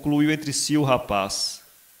entendo, concluiu entre si o rapaz.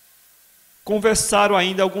 Conversaram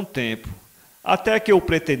ainda algum tempo, até que o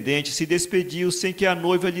pretendente se despediu sem que a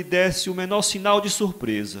noiva lhe desse o menor sinal de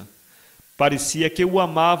surpresa. Parecia que o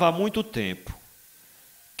amava há muito tempo.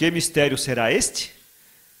 Que mistério será este?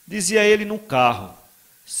 Dizia ele no carro.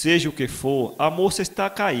 Seja o que for, a moça está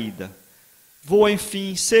caída. Vou,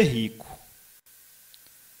 enfim, ser rico.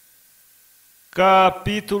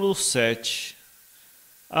 Capítulo 7.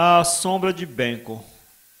 A sombra de Benco.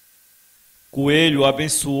 Coelho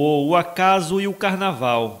abençoou o acaso e o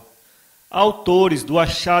carnaval. Autores do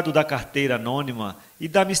achado da carteira anônima e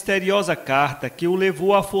da misteriosa carta que o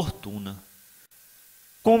levou à fortuna.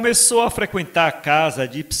 Começou a frequentar a casa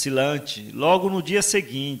de Ypsilante logo no dia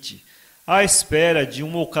seguinte, à espera de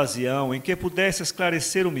uma ocasião em que pudesse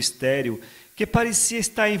esclarecer o mistério que parecia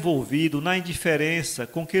estar envolvido na indiferença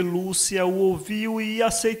com que Lúcia o ouviu e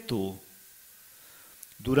aceitou.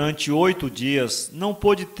 Durante 8 dias não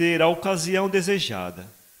pôde ter a ocasião desejada.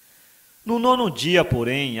 No 9º dia,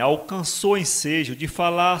 porém, alcançou ensejo de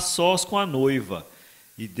falar a sós com a noiva,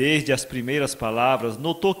 e desde as primeiras palavras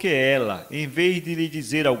notou que ela, em vez de lhe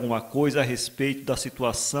dizer alguma coisa a respeito da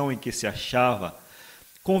situação em que se achava,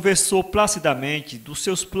 conversou placidamente dos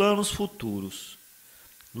seus planos futuros.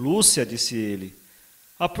 Lúcia, disse ele,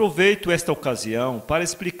 aproveito esta ocasião para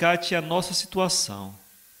explicar-te a nossa situação.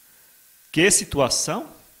 Que situação?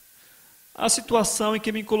 A situação em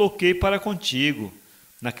que me coloquei para contigo,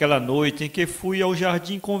 naquela noite em que fui ao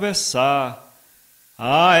jardim conversar.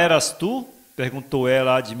 Ah, eras tu? Perguntou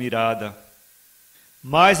ela admirada.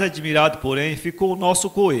 Mais admirado, porém, ficou o nosso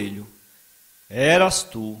coelho. Eras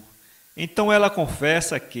tu. Então ela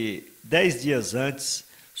confessa que, 10 dias antes,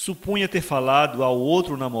 supunha ter falado ao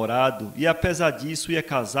outro namorado e, apesar disso, ia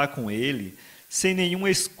casar com ele, sem nenhum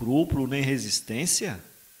escrúpulo nem resistência?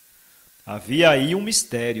 Havia aí um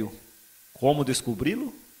mistério. Como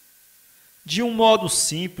descobri-lo? De um modo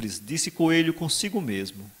simples, disse Coelho consigo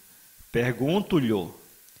mesmo. Pergunto-lhe.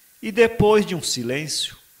 E depois de um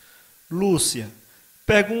silêncio, Lúcia,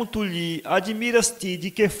 pergunto-lhe, admiras-te de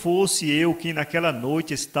que fosse eu quem naquela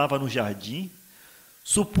noite estava no jardim?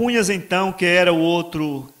 Supunhas então que era o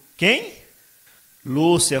outro quem?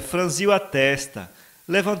 Lúcia franziu a testa,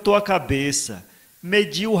 levantou a cabeça,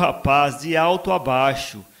 mediu o rapaz de alto a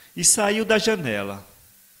baixo e saiu da janela.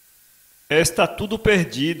 Está tudo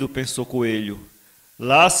perdido, pensou Coelho.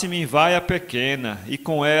 Lá se me vai a pequena, e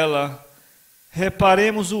com ela...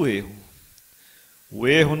 Reparemos o erro. O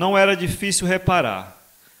erro não era difícil reparar.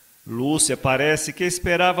 Lúcia parece que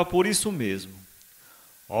esperava por isso mesmo.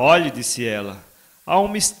 Olhe, disse ela, há um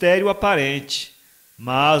mistério aparente,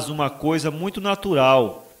 mas uma coisa muito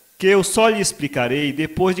natural, que eu só lhe explicarei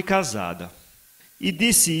depois de casada. E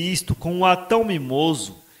disse isto com um ar tão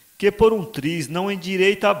mimoso, que por um triz não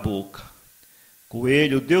endireita a boca.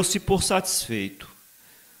 Coelho deu-se por satisfeito.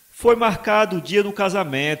 Foi marcado o dia do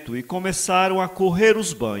casamento e começaram a correr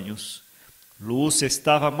os banhos. Lúcia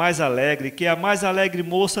estava mais alegre que a mais alegre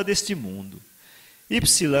moça deste mundo.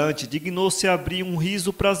 Ypsilante dignou-se abrir um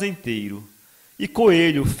riso prazenteiro, e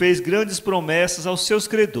Coelho fez grandes promessas aos seus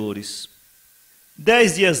credores.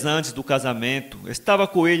 10 dias antes do casamento, estava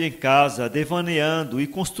Coelho em casa, devaneando e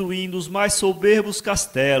construindo os mais soberbos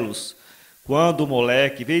castelos, quando o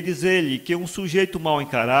moleque veio dizer-lhe que um sujeito mal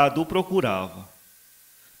encarado o procurava.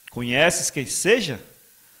 Conheces quem seja?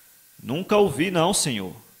 Nunca ouvi, não,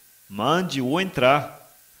 senhor. Mande-o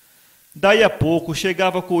entrar. Daí a pouco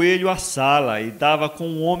chegava Coelho à sala e dava com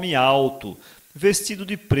um homem alto, vestido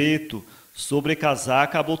de preto,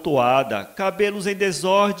 sobrecasaca abotoada, cabelos em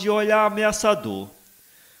desordem e olhar ameaçador.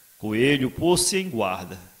 Coelho pôs-se em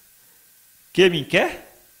guarda. Que me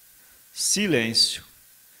quer? Silêncio.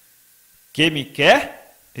 Que me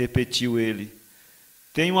quer? Repetiu ele.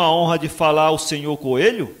 Tenho a honra de falar ao senhor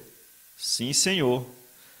Coelho? Sim, senhor.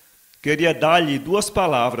 Queria dar-lhe 2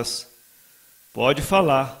 palavras. Pode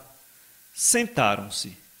falar.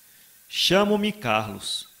 Sentaram-se. Chamo-me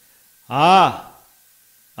Carlos. Ah!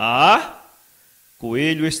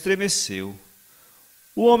 Coelho estremeceu.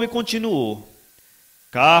 O homem continuou.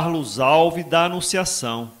 Carlos Alves da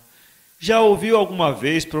Anunciação. Já ouviu alguma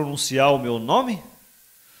vez pronunciar o meu nome?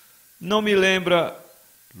 Não me lembra.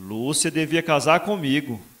 Lúcia devia casar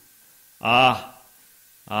comigo. Ah!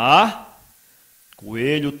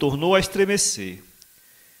 Coelho tornou a estremecer.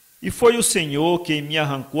 E foi o Senhor quem me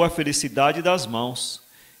arrancou a felicidade das mãos,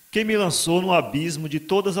 quem me lançou no abismo de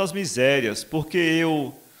todas as misérias, porque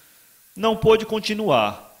eu não pôde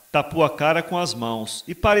continuar, tapou a cara com as mãos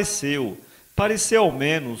e pareceu ao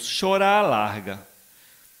menos chorar à larga.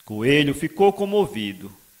 Coelho ficou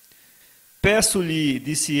comovido. Peço-lhe,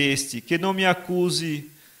 disse este, que não me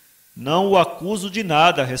acuse. Não o acuso de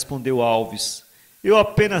nada, respondeu Alves. Eu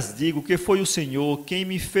apenas digo que foi o Senhor quem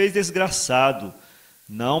me fez desgraçado,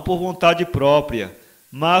 não por vontade própria,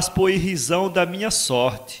 mas por irrisão da minha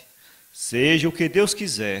sorte. Seja o que Deus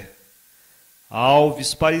quiser.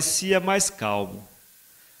 Alves parecia mais calmo.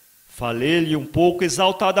 Falei-lhe um pouco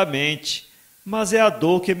exaltadamente, mas é a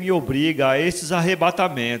dor que me obriga a estes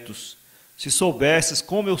arrebatamentos. Se soubesses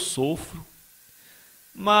como eu sofro.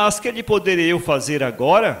 Mas que lhe poderei eu fazer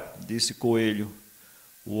agora? Disse Coelho.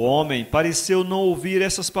 O homem pareceu não ouvir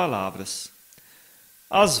essas palavras.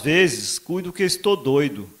 Às vezes, cuido que estou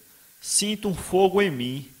doido. Sinto um fogo em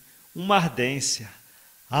mim, uma ardência.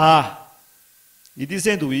 E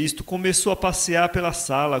dizendo isto, começou a passear pela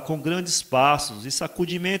sala com grandes passos e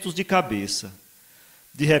sacudimentos de cabeça.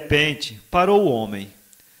 De repente, parou o homem.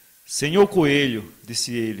 Senhor Coelho,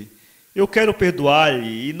 disse ele, eu quero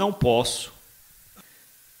perdoar-lhe e não posso.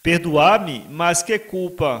 Perdoar-me, mas que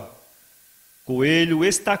culpa? Coelho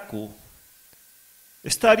estacou.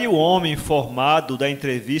 Estaria o homem informado da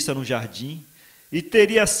entrevista no jardim e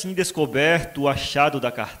teria assim descoberto o achado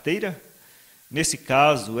da carteira? Nesse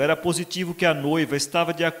caso, era positivo que a noiva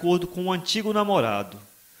estava de acordo com o antigo namorado.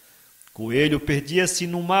 Coelho perdia-se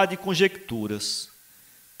num mar de conjecturas.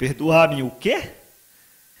 Perdoar-me o quê?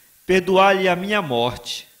 Perdoar-lhe a minha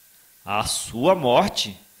morte. A sua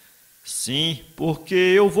morte? Sim, porque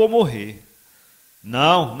eu vou morrer.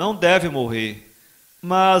 Não, não deve morrer.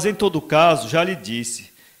 Mas, em todo caso, já lhe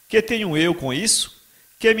disse, que tenho eu com isso?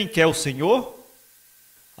 Que me quer o senhor?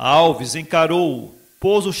 Alves encarou-o,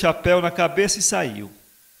 pôs o chapéu na cabeça e saiu.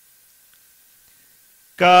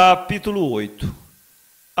 Capítulo 8.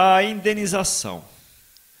 A indenização.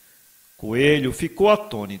 Coelho ficou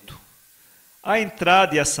atônito. A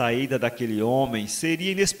entrada e a saída daquele homem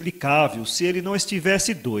seria inexplicável se ele não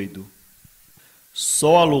estivesse doido.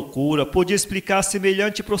 Só a loucura podia explicar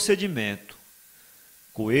semelhante procedimento.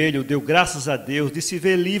 Coelho deu graças a Deus de se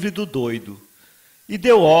ver livre do doido e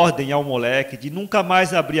deu ordem ao moleque de nunca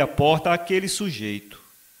mais abrir a porta àquele sujeito.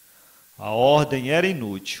 A ordem era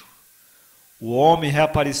inútil. O homem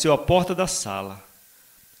reapareceu à porta da sala.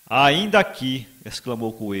 Ainda aqui,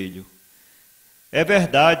 exclamou Coelho. É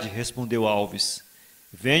verdade, respondeu Alves.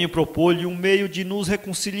 Venho propor-lhe um meio de nos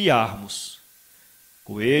reconciliarmos.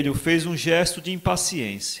 Coelho fez um gesto de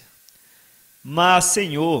impaciência. Mas,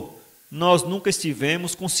 senhor, nós nunca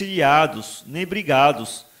estivemos conciliados, nem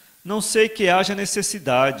brigados. Não sei que haja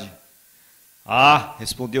necessidade. Ah,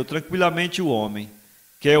 respondeu tranquilamente o homem.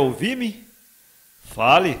 Quer ouvir-me?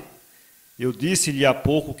 Fale. Eu disse-lhe há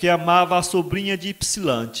pouco que amava a sobrinha de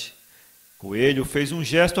Ypsilante. Coelho fez um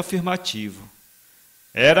gesto afirmativo.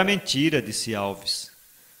 Era mentira, disse Alves.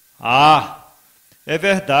 Ah, é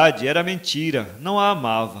verdade, era mentira, não a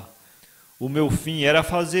amava. O meu fim era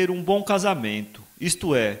fazer um bom casamento,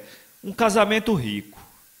 isto é, um casamento rico.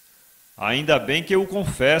 Ainda bem que eu o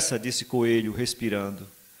confessa, disse Coelho, respirando.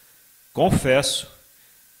 Confesso.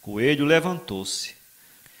 Coelho levantou-se.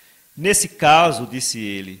 Nesse caso, disse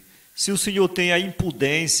ele, se o senhor tem a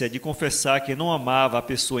impudência de confessar que não amava a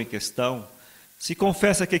pessoa em questão, se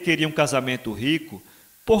confessa que queria um casamento rico,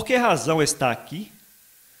 por que razão está aqui?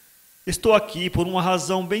 Estou aqui por uma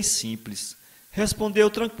razão bem simples, respondeu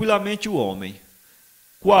tranquilamente o homem.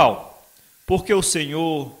 Qual? Porque o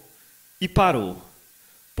senhor... E parou.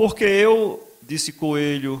 Porque eu, disse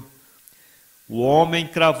Coelho. O homem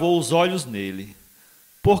cravou os olhos nele.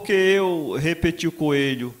 Porque eu, repetiu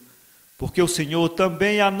Coelho, porque o senhor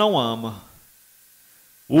também a não ama.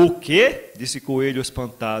 O quê? Disse Coelho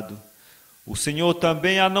espantado. O senhor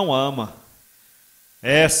também a não ama.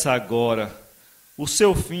 Essa agora. O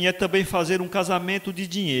seu fim é também fazer um casamento de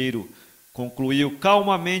dinheiro, concluiu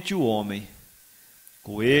calmamente o homem.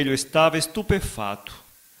 Coelho estava estupefato.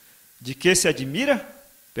 De que se admira?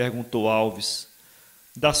 Perguntou Alves.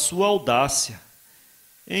 Da sua audácia.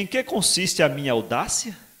 Em que consiste a minha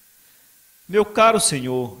audácia? Meu caro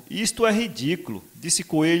senhor, isto é ridículo, disse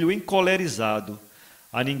Coelho encolerizado.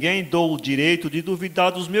 A ninguém dou o direito de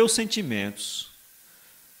duvidar dos meus sentimentos.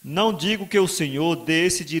 Não digo que o senhor dê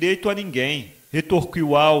esse direito a ninguém,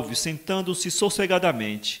 retorquiu Alves, sentando-se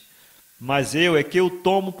sossegadamente. Mas eu é que o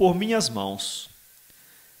tomo por minhas mãos.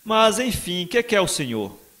 Mas, enfim, que quer o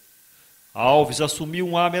senhor? Alves assumiu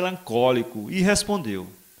um ar melancólico e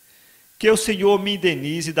respondeu. Que o senhor me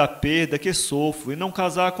indenize da perda que sofro em não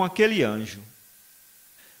casar com aquele anjo.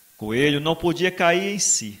 Coelho não podia cair em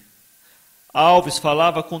si. Alves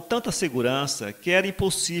falava com tanta segurança que era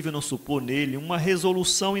impossível não supor nele uma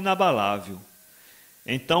resolução inabalável.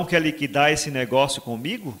 Então quer liquidar esse negócio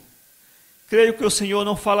comigo? Creio que o senhor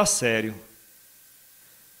não fala sério.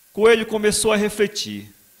 Coelho começou a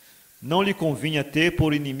refletir. Não lhe convinha ter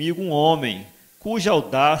por inimigo um homem, cuja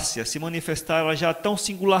audácia se manifestara já tão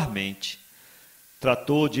singularmente.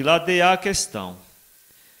 Tratou de ladear a questão.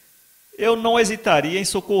 Eu não hesitaria em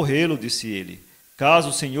socorrê-lo, disse ele, caso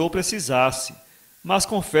o senhor precisasse, mas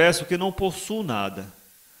confesso que não possuo nada.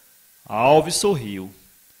 Alves sorriu.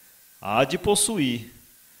 Há de possuir.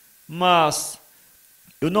 Mas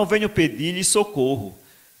eu não venho pedir-lhe socorro,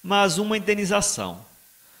 mas uma indenização.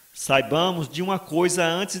 Saibamos de uma coisa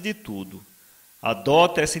antes de tudo.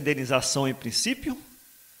 Adota essa indenização em princípio?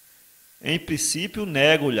 Em princípio,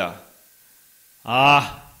 nego-lhe.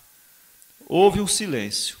 Ah! Houve um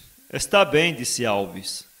silêncio. Está bem, disse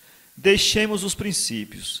Alves. Deixemos os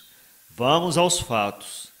princípios. Vamos aos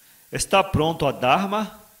fatos. Está pronto a dar-me?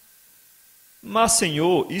 Mas,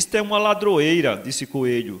 senhor, isto é uma ladroeira, disse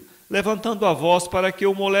Coelho, levantando a voz para que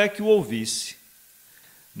o moleque o ouvisse.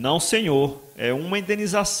 Não, senhor, é uma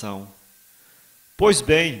indenização. Pois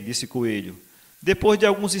bem, disse Coelho, depois de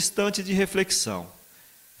alguns instantes de reflexão,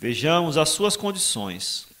 vejamos as suas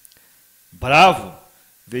condições. Bravo,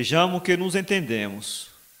 vejamos que nos entendemos.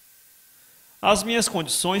 As minhas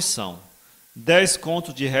condições são 10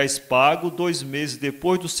 contos de réis pago 2 meses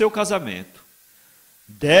depois do seu casamento.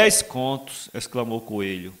 10 contos, exclamou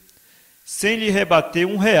Coelho. Sem lhe rebater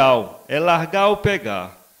R$1, é largar ou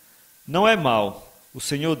pegar. Não é mal. O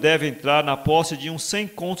senhor deve entrar na posse de uns 100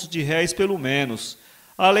 contos de réis pelo menos,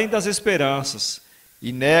 além das esperanças,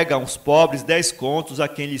 e nega aos pobres 10 contos a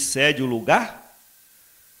quem lhe cede o lugar?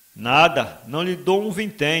 Nada, não lhe dou um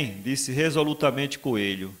vintém, disse resolutamente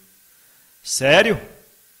Coelho. Sério?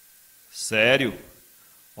 Sério.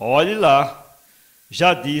 Olhe lá.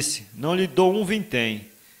 Já disse, não lhe dou um vintém.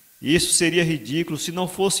 Isso seria ridículo se não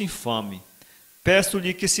fosse infame.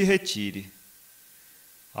 Peço-lhe que se retire.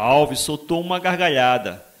 Alves soltou uma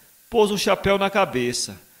gargalhada, pôs o chapéu na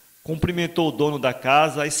cabeça, cumprimentou o dono da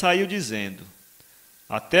casa e saiu dizendo: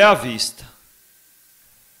 até à vista.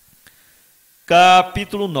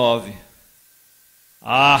 Capítulo 9.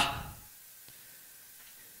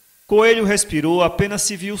 Coelho respirou apenas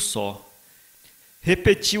se viu só.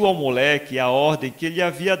 Repetiu ao moleque a ordem que ele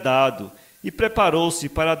havia dado e preparou-se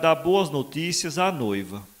para dar boas notícias à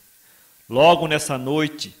noiva. Logo nessa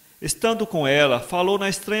noite, estando com ela, falou na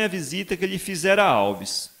estranha visita que lhe fizera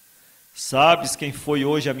Alves. Sabes quem foi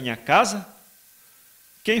hoje à minha casa?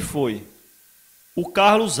 Quem foi? O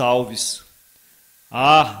Carlos Alves.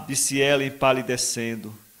 Disse ela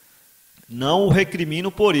empalidecendo. Não o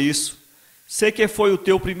recrimino por isso. Sei que foi o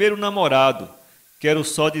teu primeiro namorado. Quero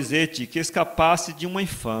só dizer-te que escapaste de uma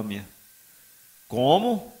infâmia.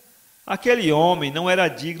 Como? Aquele homem não era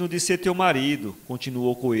digno de ser teu marido,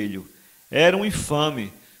 continuou Coelho. Era um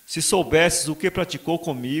infame. Se soubesses o que praticou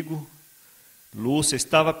comigo... Lúcia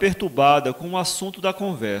estava perturbada com o assunto da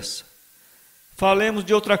conversa. Falemos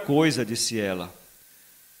de outra coisa, disse ela.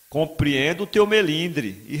 Compreendo o teu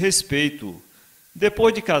melindre e respeito-o.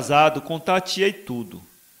 Depois de casado, contar-te-ei tudo.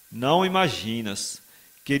 Não imaginas.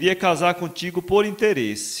 Queria casar contigo por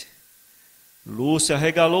interesse. Lúcia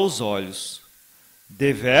arregalou os olhos.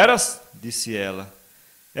 Deveras? Disse ela.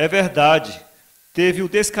 É verdade. Teve o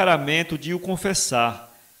descaramento de o confessar.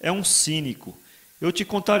 É um cínico. Eu te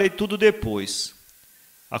contarei tudo depois.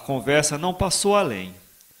 A conversa não passou além.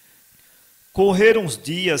 Correram os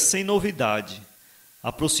dias sem novidade.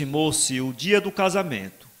 Aproximou-se o dia do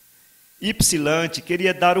casamento. Ypsilante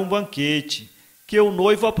queria dar um banquete, que o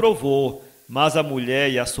noivo aprovou, mas a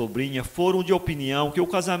mulher e a sobrinha foram de opinião que o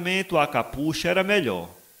casamento à capucha era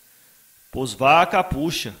melhor. Pois vá à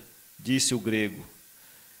capucha, disse o grego.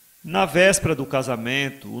 Na véspera do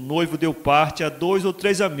casamento, o noivo deu parte a 2 ou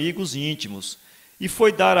 3 amigos íntimos e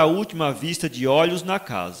foi dar a última vista de olhos na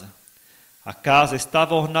casa. A casa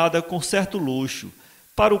estava ornada com certo luxo,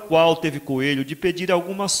 para o qual teve Coelho de pedir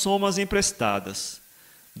algumas somas emprestadas.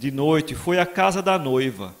 De noite foi à casa da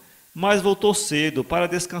noiva, mas voltou cedo para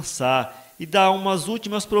descansar e dar umas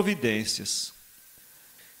últimas providências.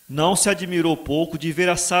 Não se admirou pouco de ver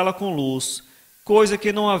a sala com luz, coisa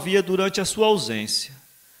que não havia durante a sua ausência.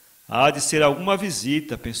 Há de ser alguma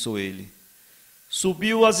visita, pensou ele.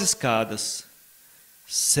 Subiu as escadas.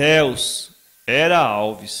 Céus! Era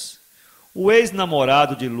Alves. O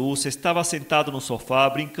ex-namorado de Lúcia estava sentado no sofá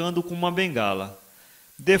brincando com uma bengala.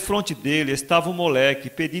 Defronte dele estava o moleque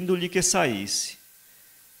pedindo-lhe que saísse.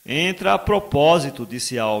 Entra a propósito,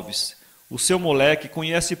 disse Alves. O seu moleque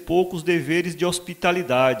conhece poucos deveres de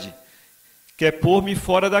hospitalidade. Quer pôr-me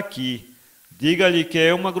fora daqui. Diga-lhe que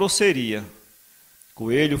é uma grosseria.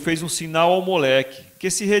 Coelho fez um sinal ao moleque, que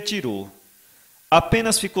se retirou.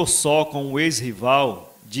 Apenas ficou só com o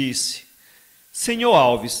ex-rival, disse: Senhor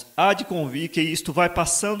Alves, há de convir que isto vai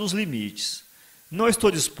passando os limites. Não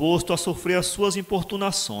estou disposto a sofrer as suas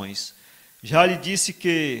importunações. Já lhe disse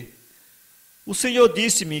que... O senhor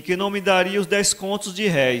disse-me que não me daria os 10 contos de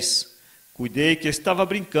réis. Cuidei que estava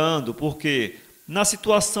brincando, porque, na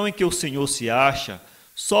situação em que o senhor se acha,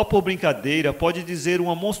 só por brincadeira pode dizer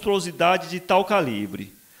uma monstruosidade de tal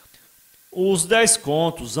calibre. Os 10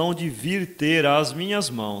 contos hão de vir ter às minhas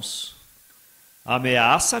mãos.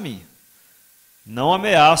 Ameaça-me? Não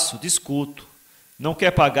ameaço, discuto. Não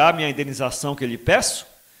quer pagar minha indenização que lhe peço?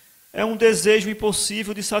 É um desejo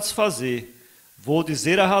impossível de satisfazer. Vou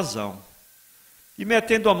dizer a razão. E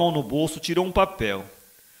metendo a mão no bolso, tirou um papel.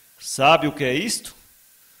 Sabe o que é isto?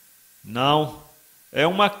 Não, é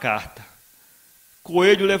uma carta.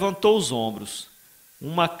 Coelho levantou os ombros.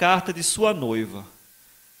 Uma carta de sua noiva.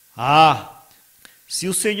 Se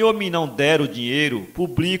o senhor me não der o dinheiro,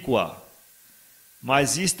 publico-a.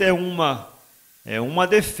 Mas isto é uma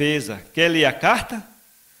defesa. Quer ler a carta?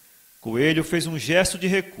 Coelho fez um gesto de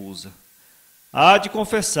recusa. Há de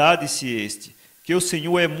confessar, disse este, que o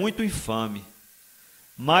senhor é muito infame.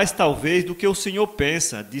 Mais talvez do que o senhor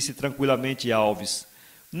pensa, disse tranquilamente Alves.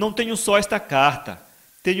 Não tenho só esta carta,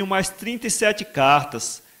 tenho mais 37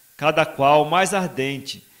 cartas, cada qual mais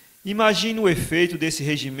ardente. Imagine o efeito desse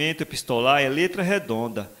regimento epistolar, é letra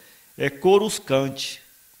redonda, é coruscante.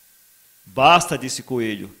 Basta, disse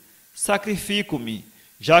Coelho, sacrifico-me,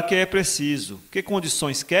 já que é preciso. Que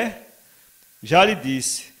condições quer? Já lhe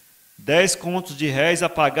disse, 10 contos de réis a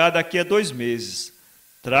pagar daqui a 2 meses.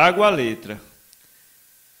 Trago a letra.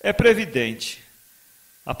 É previdente.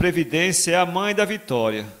 A previdência é a mãe da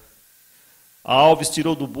vitória. Alves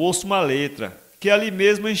tirou do bolso uma letra, que ali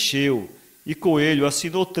mesmo encheu, e Coelho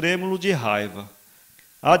assinou trêmulo de raiva.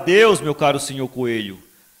 Adeus, meu caro senhor Coelho.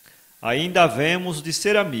 Ainda havemos de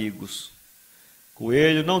ser amigos.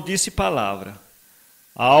 Coelho não disse palavra.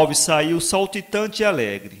 Alves saiu saltitante e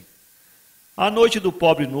alegre. A noite do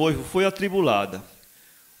pobre noivo foi atribulada.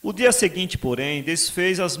 O dia seguinte, porém,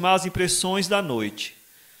 desfez as más impressões da noite.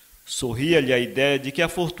 Sorria-lhe a ideia de que a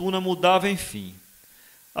fortuna mudava enfim.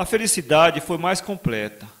 A felicidade foi mais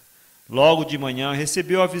completa. Logo de manhã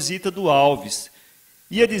recebeu a visita do Alves.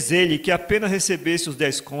 Ia dizer-lhe que apenas recebesse os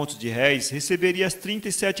 10 contos de réis, receberia as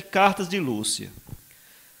 37 cartas de Lúcia.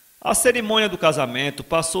 A cerimônia do casamento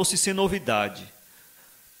passou-se sem novidade.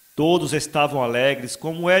 Todos estavam alegres,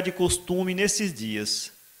 como é de costume nesses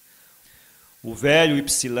dias. O velho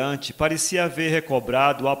Ypsilante parecia haver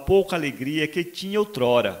recobrado a pouca alegria que tinha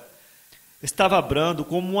outrora. Estava brando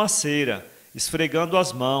como uma cera, esfregando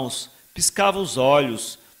as mãos, piscava os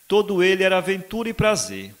olhos, todo ele era aventura e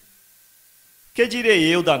prazer. Que direi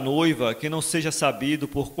eu da noiva que não seja sabido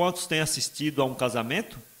por quantos tem assistido a um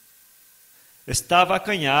casamento? Estava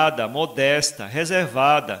acanhada, modesta,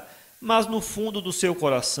 reservada, mas no fundo do seu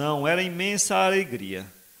coração era imensa a alegria.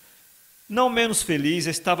 Não menos feliz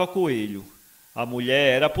estava Coelho. A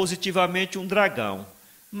mulher era positivamente um dragão,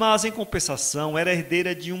 mas em compensação era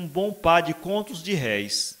herdeira de um bom par de contos de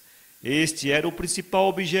réis. Este era o principal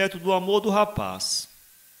objeto do amor do rapaz.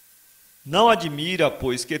 Não admira,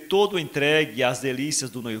 pois, que todo entregue às delícias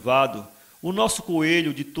do noivado, o nosso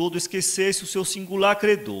Coelho de todo esquecesse o seu singular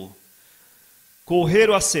credor.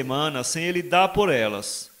 Correram as semanas sem ele dar por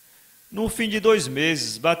elas. No fim de 2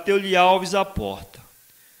 meses, bateu-lhe Alves à porta.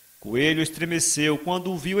 Coelho estremeceu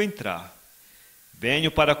quando o viu entrar.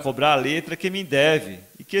 Venho para cobrar a letra que me deve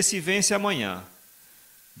e que se vence amanhã.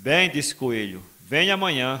 Bem, disse Coelho, venha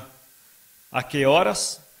amanhã. A que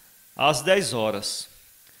horas? Às 10 horas.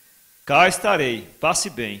 Cá estarei, passe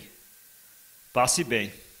bem. Passe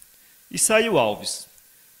bem. E saiu Alves.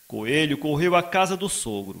 Coelho correu à casa do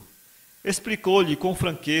sogro. Explicou-lhe com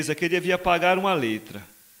franqueza que devia pagar uma letra.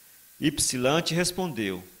 Ypsilante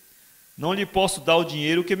respondeu, não lhe posso dar o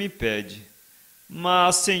dinheiro que me pede.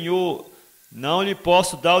 Mas, senhor, não lhe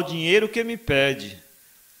posso dar o dinheiro que me pede.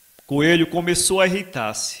 Coelho começou a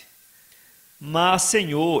irritar-se. Mas,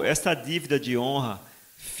 senhor, esta dívida de honra,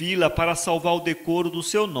 fila para salvar o decoro do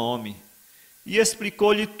seu nome. E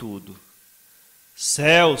explicou-lhe tudo.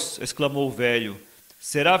 Céus, exclamou o velho,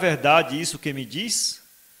 será verdade isso que me diz?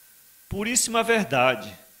 Puríssima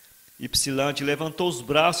verdade. Ypsilante levantou os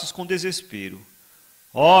braços com desespero.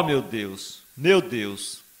 Oh, meu Deus, meu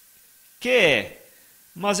Deus! Que é?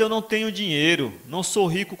 Mas eu não tenho dinheiro, não sou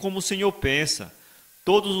rico como o senhor pensa.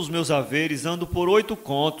 Todos os meus haveres ando por 8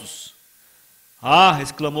 contos. Ah,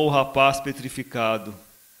 exclamou o rapaz petrificado.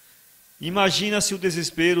 Imagina-se o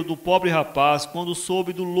desespero do pobre rapaz quando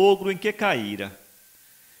soube do logro em que caíra.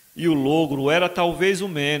 E o logro era talvez o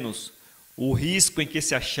menos. O risco em que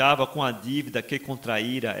se achava com a dívida que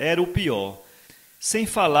contraíra era o pior, sem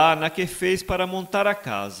falar na que fez para montar a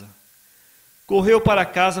casa. Correu para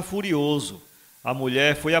casa furioso. A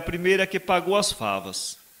mulher foi a primeira que pagou as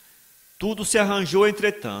favas. Tudo se arranjou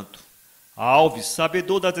entretanto. Alves,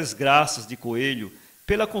 sabedor das desgraças de Coelho,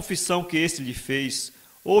 pela confissão que este lhe fez,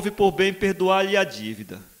 houve por bem perdoar-lhe a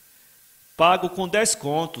dívida. Pago com 10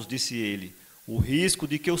 contos, disse ele, o risco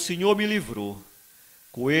de que o senhor me livrou.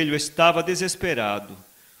 Coelho estava desesperado.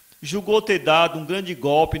 Julgou ter dado um grande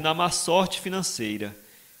golpe na má sorte financeira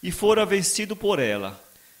e fora vencido por ela.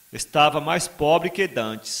 Estava mais pobre que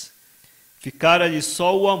dantes. Ficara-lhe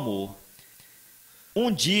só o amor.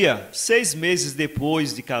 Um dia, 6 meses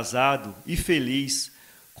depois de casado e feliz,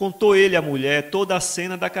 contou ele à mulher toda a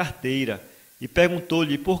cena da carteira e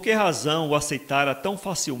perguntou-lhe por que razão o aceitara tão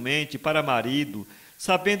facilmente para marido,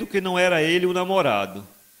 sabendo que não era ele o namorado.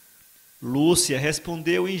 Lúcia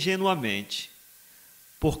respondeu ingenuamente,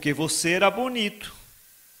 porque você era bonito.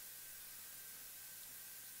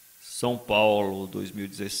 São Paulo,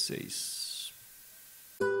 2016.